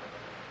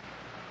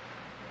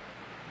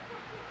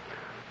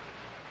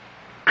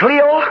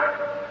 Cleo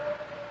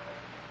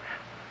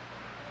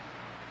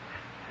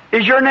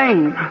is your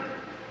name.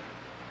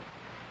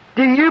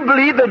 Do you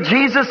believe that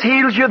Jesus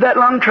heals you of that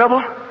lung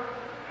trouble?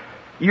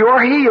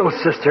 You're healed,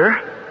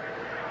 sister.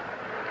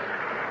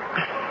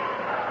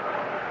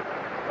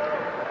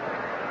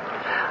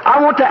 I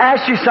I want to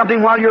ask you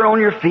something while you're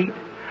on your feet.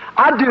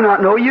 I do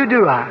not know you,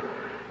 do I?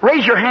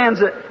 Raise your hands.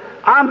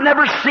 I've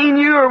never seen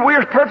you, or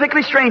we're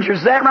perfectly strangers.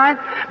 Is that right?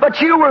 But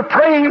you were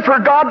praying for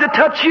God to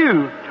touch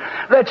you,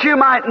 that you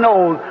might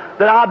know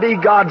that I be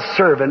God's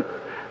servant.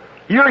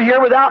 You're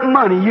here without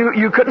money.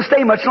 You couldn't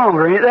stay much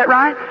longer. Isn't that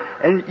right?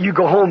 And you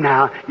go home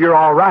now. You're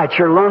all right.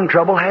 Your lung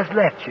trouble has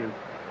left you.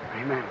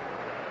 Amen.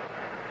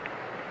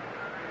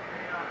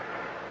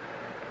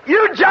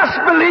 You just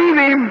believe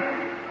Him.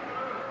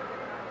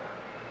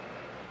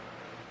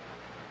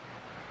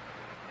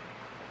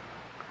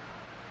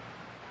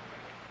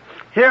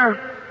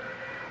 Here,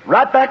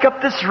 right back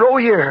up this row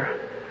here,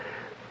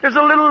 there's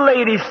a little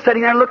lady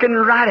sitting there looking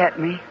right at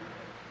me.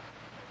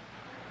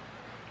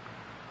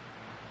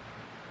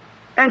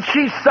 And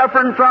she's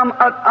suffering from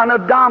an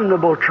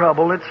abdominal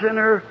trouble. It's in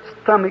her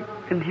stomach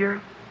in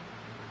here.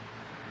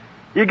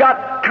 You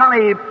got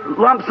kind of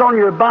lumps on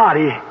your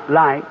body,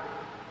 like.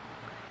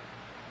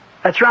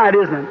 That's right,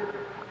 isn't it?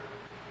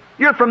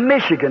 You're from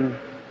Michigan.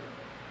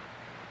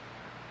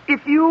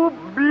 If you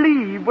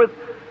believe with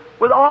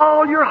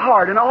all your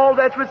heart and all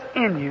that's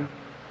within you,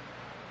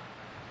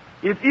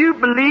 if you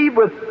believe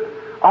with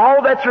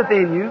all that's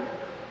within you,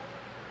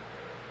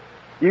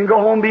 you can go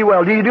home and be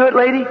well. Do you do it,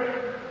 lady?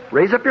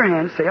 Raise up your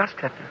hand. Say, I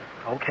accept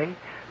it. Okay.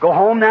 Go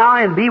home now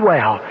and be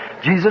well.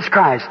 Jesus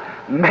Christ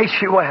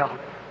makes you well.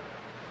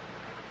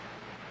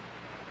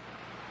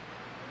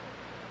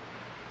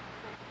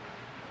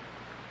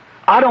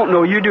 I don't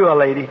know you, do I,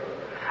 lady?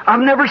 I've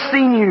never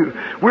seen you.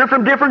 We're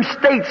from different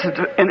states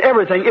and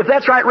everything. If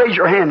that's right, raise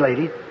your hand,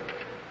 lady.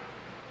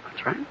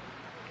 That's right.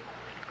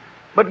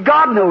 But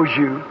God knows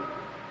you.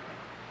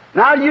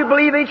 Now, do you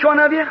believe, each one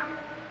of you?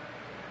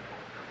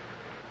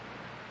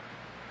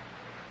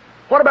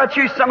 What about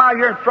you, somehow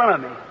here in front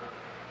of me?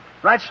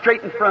 Right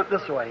straight in front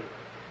this way.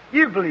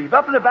 You believe,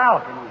 up in the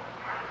balcony.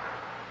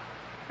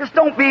 Just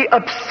don't be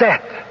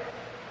upset.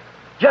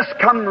 Just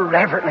come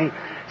reverently.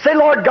 Say,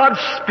 Lord God,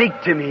 speak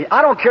to me.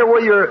 I don't care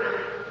whether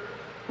you're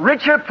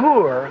rich or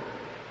poor.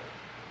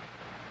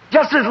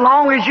 Just as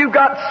long as you've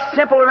got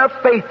simple enough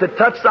faith to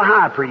touch the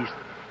high priest.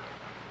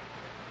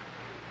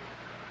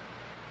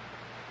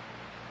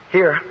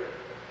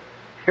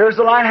 Here's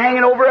the light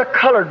hanging over a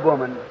colored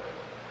woman,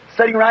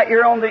 sitting right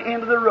here on the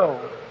end of the row.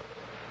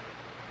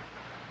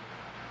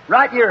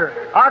 Right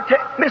here.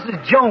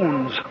 Mrs.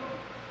 Jones.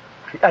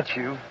 That's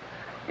you.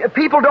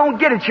 People don't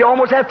get it. You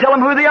almost have to tell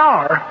them who they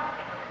are.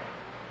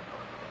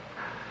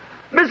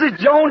 Mrs.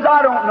 Jones,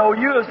 I don't know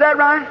you. Is that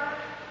right?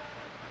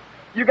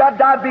 You got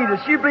diabetes.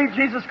 You believe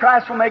Jesus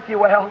Christ will make you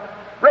well?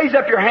 Raise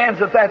up your hands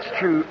if that's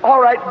true.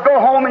 All right, go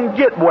home and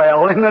get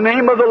well in the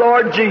name of the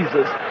Lord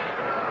Jesus.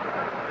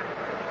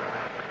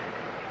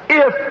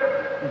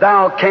 If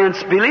thou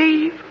canst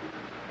believe.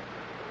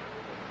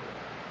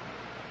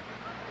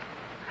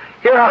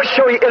 Here, I'll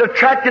show you. It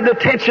attracted the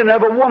attention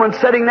of a woman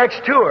sitting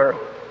next to her.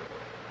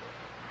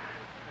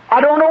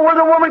 I don't know whether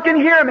the woman can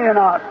hear me or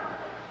not.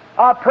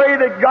 I pray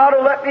that God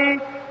will let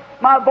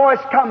my voice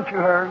come to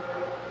her.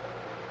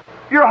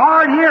 You're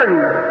hard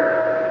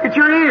hearing. It's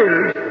your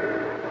ears.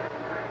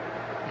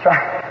 That's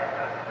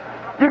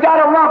right. You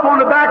got a lump on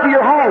the back of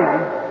your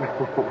hand.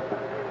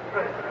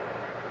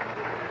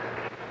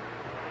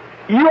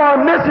 You are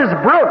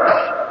Mrs. Brooks.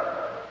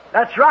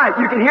 That's right.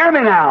 You can hear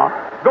me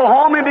now. Go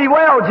home and be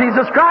well.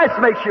 Jesus Christ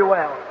makes you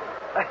well.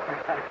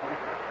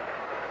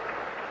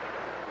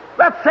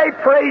 Let's say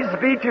praise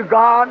be to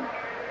God.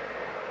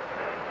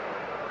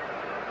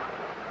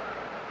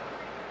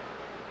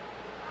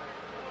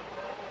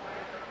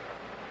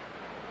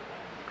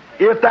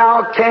 If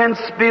thou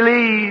canst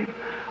believe,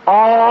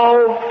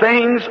 all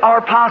things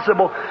are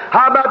possible.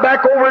 How about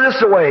back over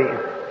this way?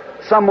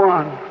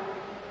 Someone.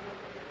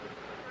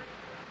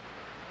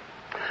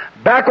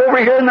 Back over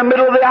here in the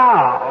middle of the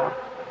aisle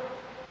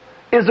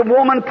is a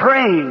woman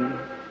praying.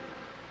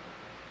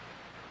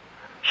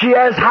 She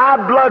has high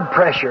blood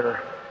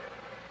pressure.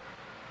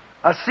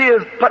 I see her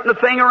putting a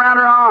thing around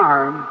her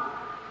arm.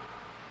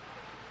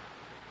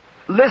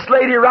 This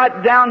lady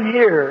right down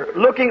here,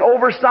 looking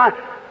overside.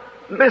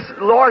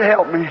 Lord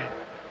help me.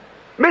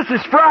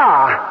 Mrs.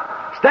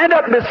 Fry. Stand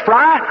up, Miss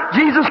Fry.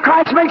 Jesus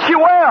Christ makes you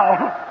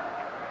well.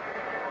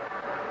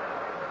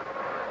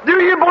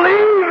 Do you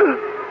believe?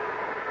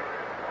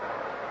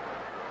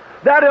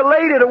 That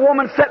elated a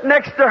woman sitting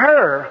next to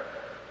her.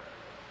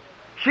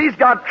 She's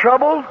got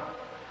trouble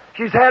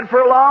she's had for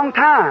a long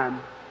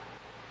time.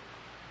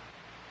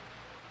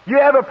 You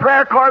have a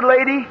prayer card,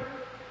 lady?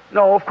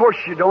 No, of course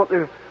you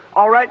don't.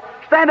 All right,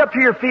 stand up to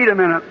your feet a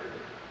minute.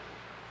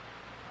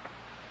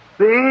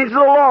 The angel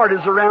of the Lord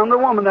is around the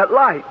woman, that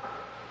light.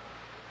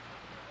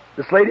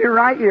 This lady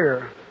right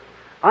here.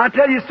 I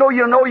tell you so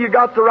you'll know you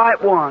got the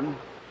right one.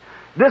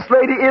 This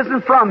lady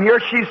isn't from here.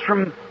 She's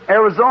from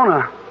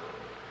Arizona.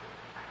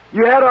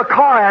 You had a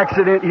car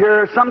accident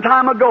here some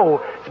time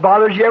ago. It's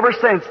bothers you ever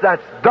since.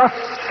 That's thus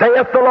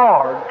saith the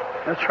Lord.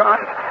 That's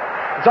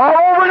right. It's all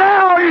over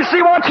now. You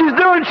see what she's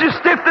doing? She's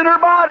stiffened her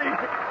body.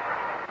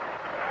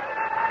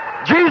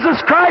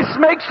 Jesus Christ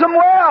makes them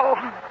well.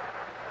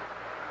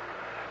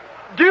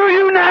 Do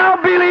you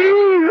now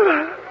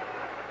believe?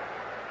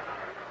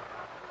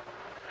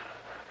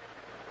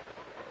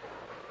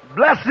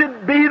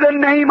 Blessed be the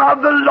name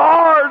of the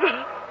Lord.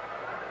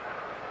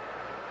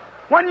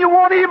 When you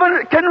won't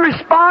even can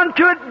respond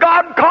to it,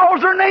 God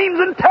calls their names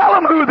and tell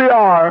them who they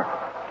are.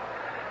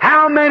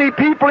 How many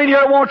people in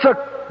here wants a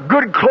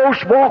good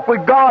close walk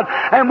with God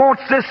and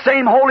wants this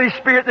same Holy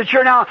Spirit that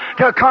you're now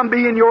to come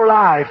be in your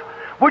life?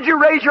 Would you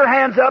raise your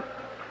hands up?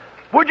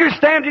 Would you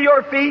stand to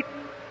your feet?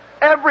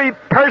 Every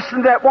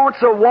person that wants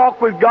a walk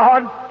with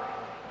God.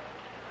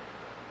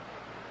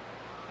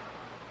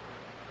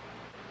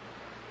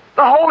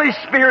 The Holy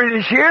Spirit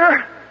is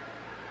here.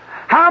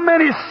 How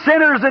many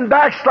sinners and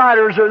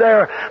backsliders are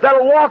there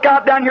that'll walk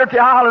out down here to the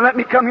aisle and let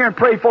me come here and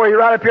pray for you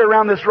right up here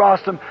around this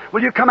rostrum?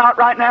 Will you come out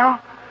right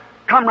now?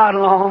 Come right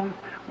along.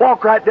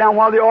 Walk right down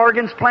while the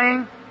organ's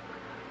playing.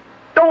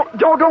 Don't,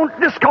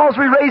 just cause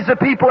we raise the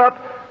people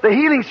up, the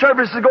healing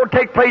service is going to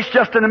take place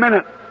just in a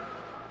minute.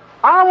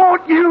 I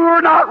want you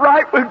are not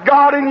right with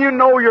God and you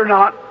know you're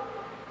not.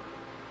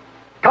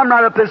 Come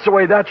right up this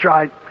way, that's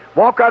right.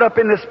 Walk right up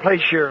in this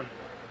place here.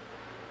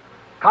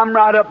 Come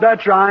right up,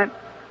 that's right.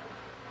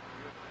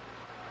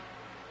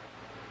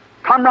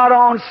 Come right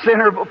on,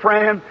 sinner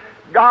friend.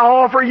 God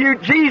offer you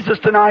Jesus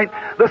tonight,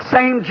 the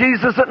same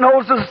Jesus that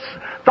knows the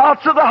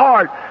thoughts of the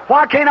heart.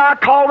 Why can't I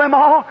call them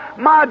all?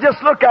 My,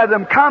 just look at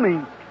them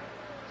coming.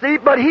 See,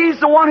 but He's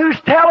the one who's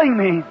telling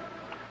me.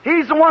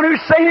 He's the one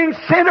who's saying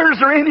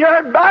sinners are in here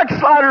and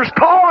backsliders.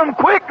 Call them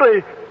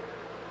quickly.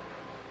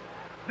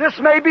 This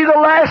may be the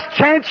last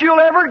chance you'll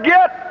ever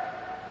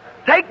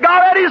get. Take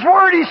God at His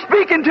word. He's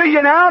speaking to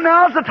you now.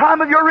 Now's the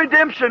time of your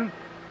redemption.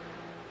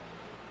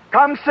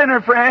 Come, sinner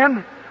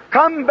friend.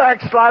 Come,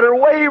 backslider,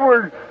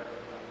 wayward,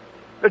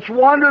 that's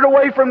wandered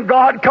away from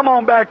God. Come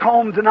on back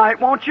home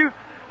tonight, won't you?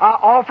 I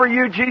offer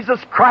you Jesus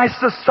Christ,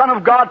 the Son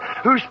of God,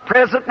 who's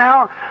present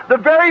now, the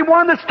very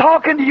one that's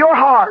talking to your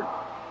heart.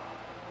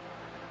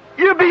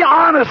 You be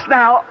honest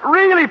now,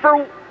 really,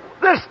 for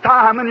this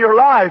time in your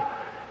life.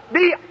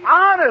 Be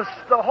honest.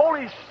 The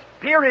Holy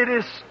Spirit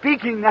is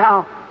speaking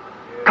now.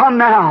 Come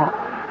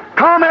now.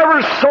 Come,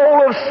 every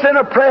soul of sin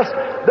oppressed.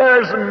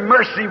 There's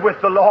mercy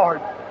with the Lord.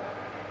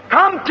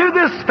 Come to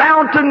this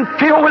fountain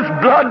filled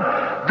with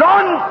blood,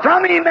 drawn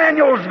from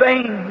Emmanuel's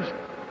veins.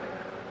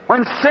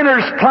 When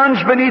sinners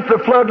plunge beneath the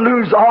flood,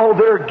 lose all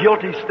their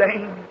guilty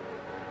stain.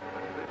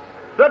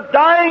 The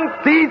dying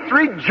thief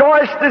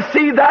rejoiced to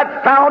see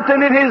that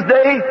fountain in his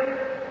day.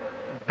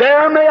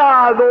 There may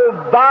I,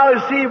 though vile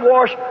as he,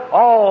 wash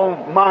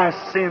all my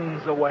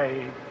sins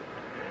away.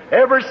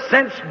 Ever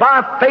since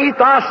by faith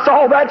I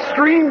saw that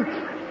stream,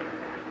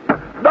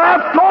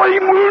 thy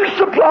flowing wounds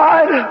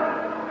supplied.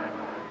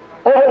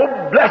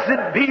 Oh,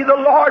 blessed be the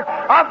Lord.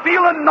 I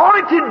feel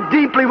anointed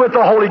deeply with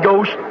the Holy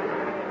Ghost.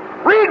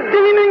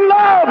 Redeeming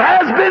love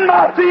has been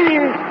my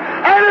theme,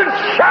 and it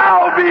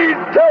shall be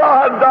till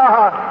I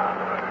die.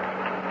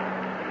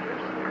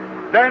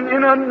 Then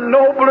in a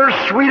nobler,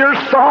 sweeter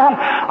song,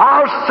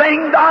 I'll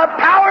sing thy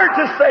power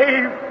to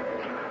save.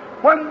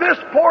 When this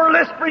poor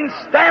lisping,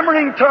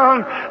 stammering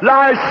tongue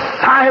lies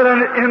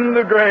silent in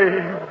the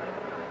grave.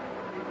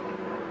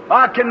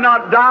 I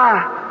cannot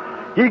die.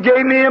 He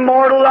gave me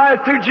immortal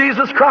life through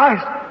Jesus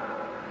Christ.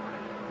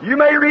 You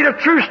may read a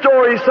true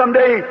story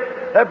someday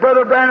that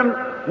Brother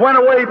Branham went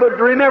away, but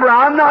remember,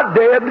 I'm not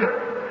dead.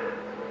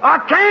 I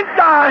can't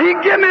die. He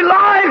gave me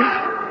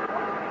life.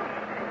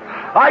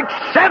 I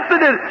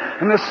accepted it.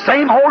 And the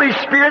same Holy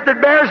Spirit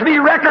that bears me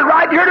record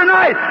right here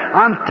tonight,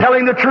 I'm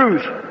telling the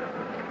truth.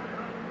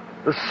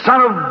 The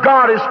Son of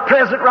God is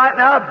present right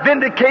now,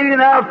 vindicating,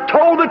 and I've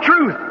told the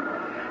truth.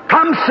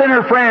 Come,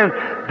 sinner friend,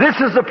 this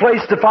is the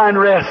place to find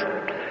rest.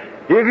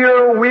 If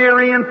you're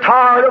weary and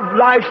tired of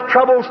life's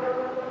troubles,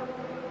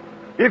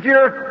 if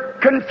you're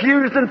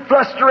confused and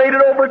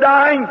frustrated over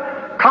dying,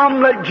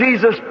 come, let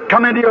Jesus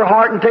come into your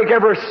heart and take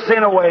every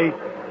sin away.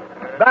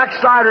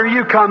 Backslider,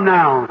 you come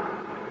now.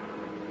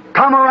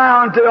 Come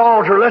around to the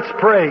altar. Let's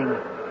pray.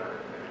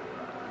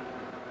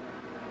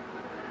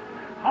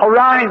 All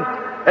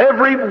right,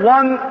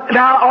 everyone,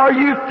 now are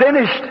you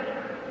finished?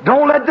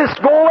 Don't let this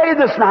go away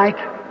this night.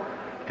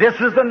 This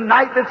is the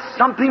night that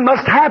something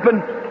must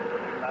happen.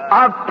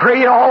 I've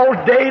prayed all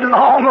day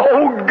long.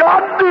 Oh,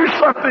 God, do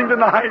something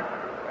tonight.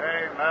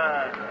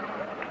 Amen.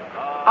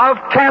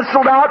 I've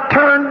canceled out,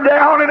 turned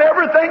down, and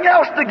everything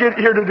else to get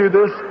here to do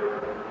this.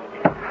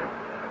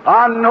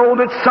 I know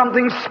that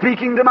something's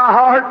speaking to my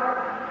heart.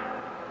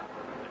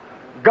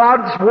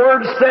 God's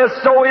Word says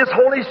so. His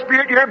Holy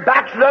Spirit here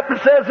backs it up and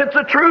says it's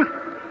the truth.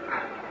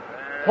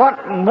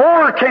 What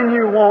more can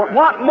you want?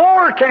 What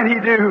more can He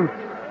do?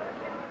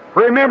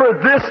 Remember,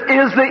 this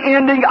is the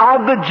ending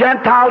of the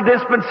Gentile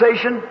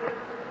dispensation.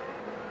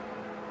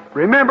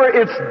 Remember,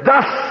 it's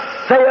thus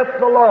saith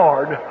the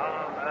Lord.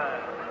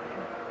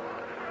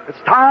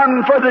 It's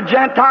time for the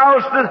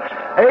Gentiles'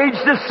 age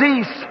to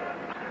cease.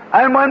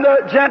 And when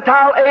the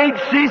Gentile age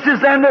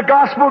ceases, then the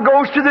gospel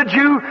goes to the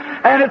Jew,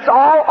 and it's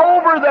all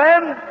over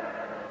then.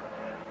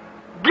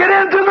 Get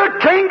into the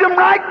kingdom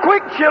right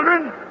quick,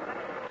 children.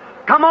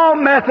 Come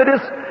on,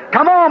 Methodist.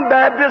 Come on,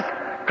 Baptist.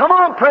 Come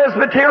on,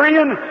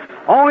 Presbyterian.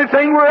 Only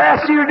thing we're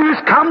asking you to do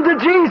is come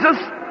to Jesus.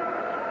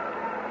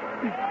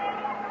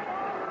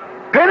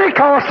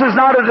 Pentecost is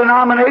not a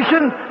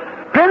denomination.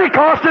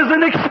 Pentecost is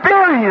an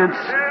experience.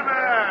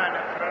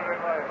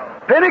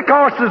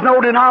 Pentecost is no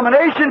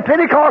denomination.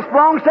 Pentecost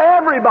belongs to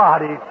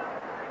everybody.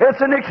 It's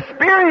an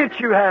experience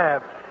you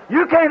have.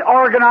 You can't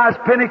organize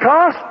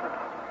Pentecost.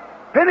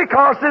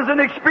 Pentecost is an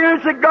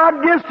experience that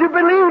God gives to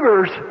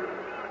believers.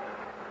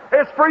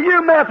 It's for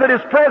you,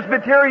 Methodist,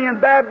 Presbyterian,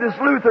 Baptist,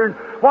 Lutheran,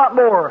 what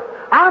more?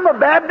 I'm a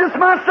Baptist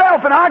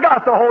myself, and I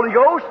got the Holy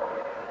Ghost.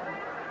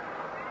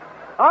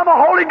 I'm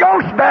a Holy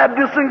Ghost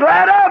Baptist and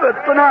glad of it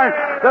tonight,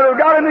 that I've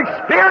got an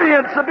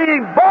experience of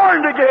being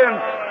born again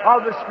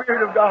of the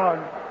Spirit of God.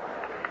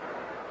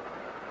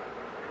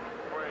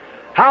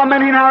 How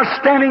many now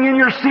standing in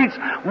your seats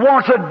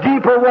wants a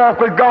deeper walk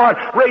with God?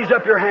 Raise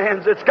up your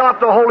hands. It's got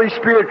the Holy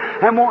Spirit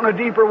and wanting a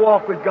deeper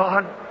walk with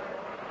God.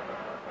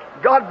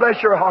 God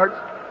bless your hearts.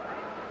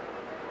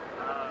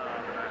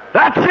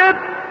 That's it.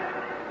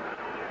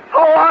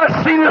 Oh,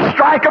 I've seen it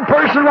strike a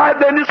person right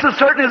then, just as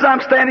certain as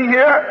I'm standing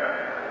here.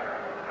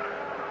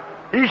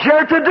 He's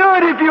here to do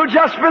it if you'll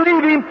just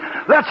believe Him.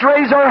 Let's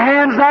raise our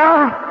hands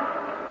now.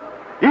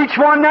 Each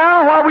one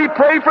now, while we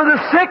pray for the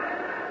sick,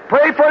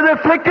 pray for the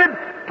afflicted,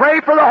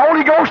 pray for the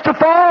Holy Ghost to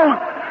fall.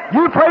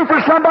 You pray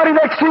for somebody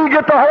next to you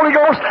get the Holy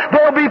Ghost,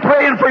 they'll be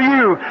praying for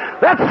you.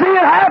 Let's see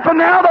it happen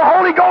now. The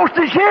Holy Ghost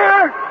is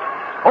here.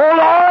 O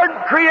Lord,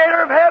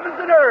 Creator of heavens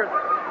and earth,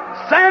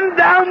 send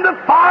down the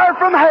fire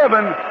from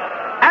heaven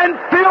and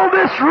fill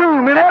this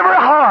room in every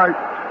heart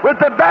with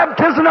the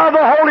baptism of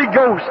the Holy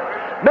Ghost.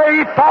 May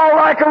He fall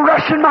like a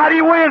rushing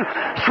mighty wind,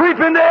 sweep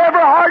into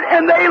every heart,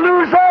 and they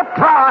lose their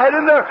pride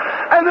and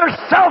their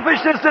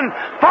selfishness and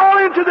fall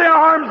into the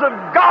arms of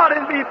God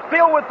and be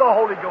filled with the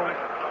Holy Ghost.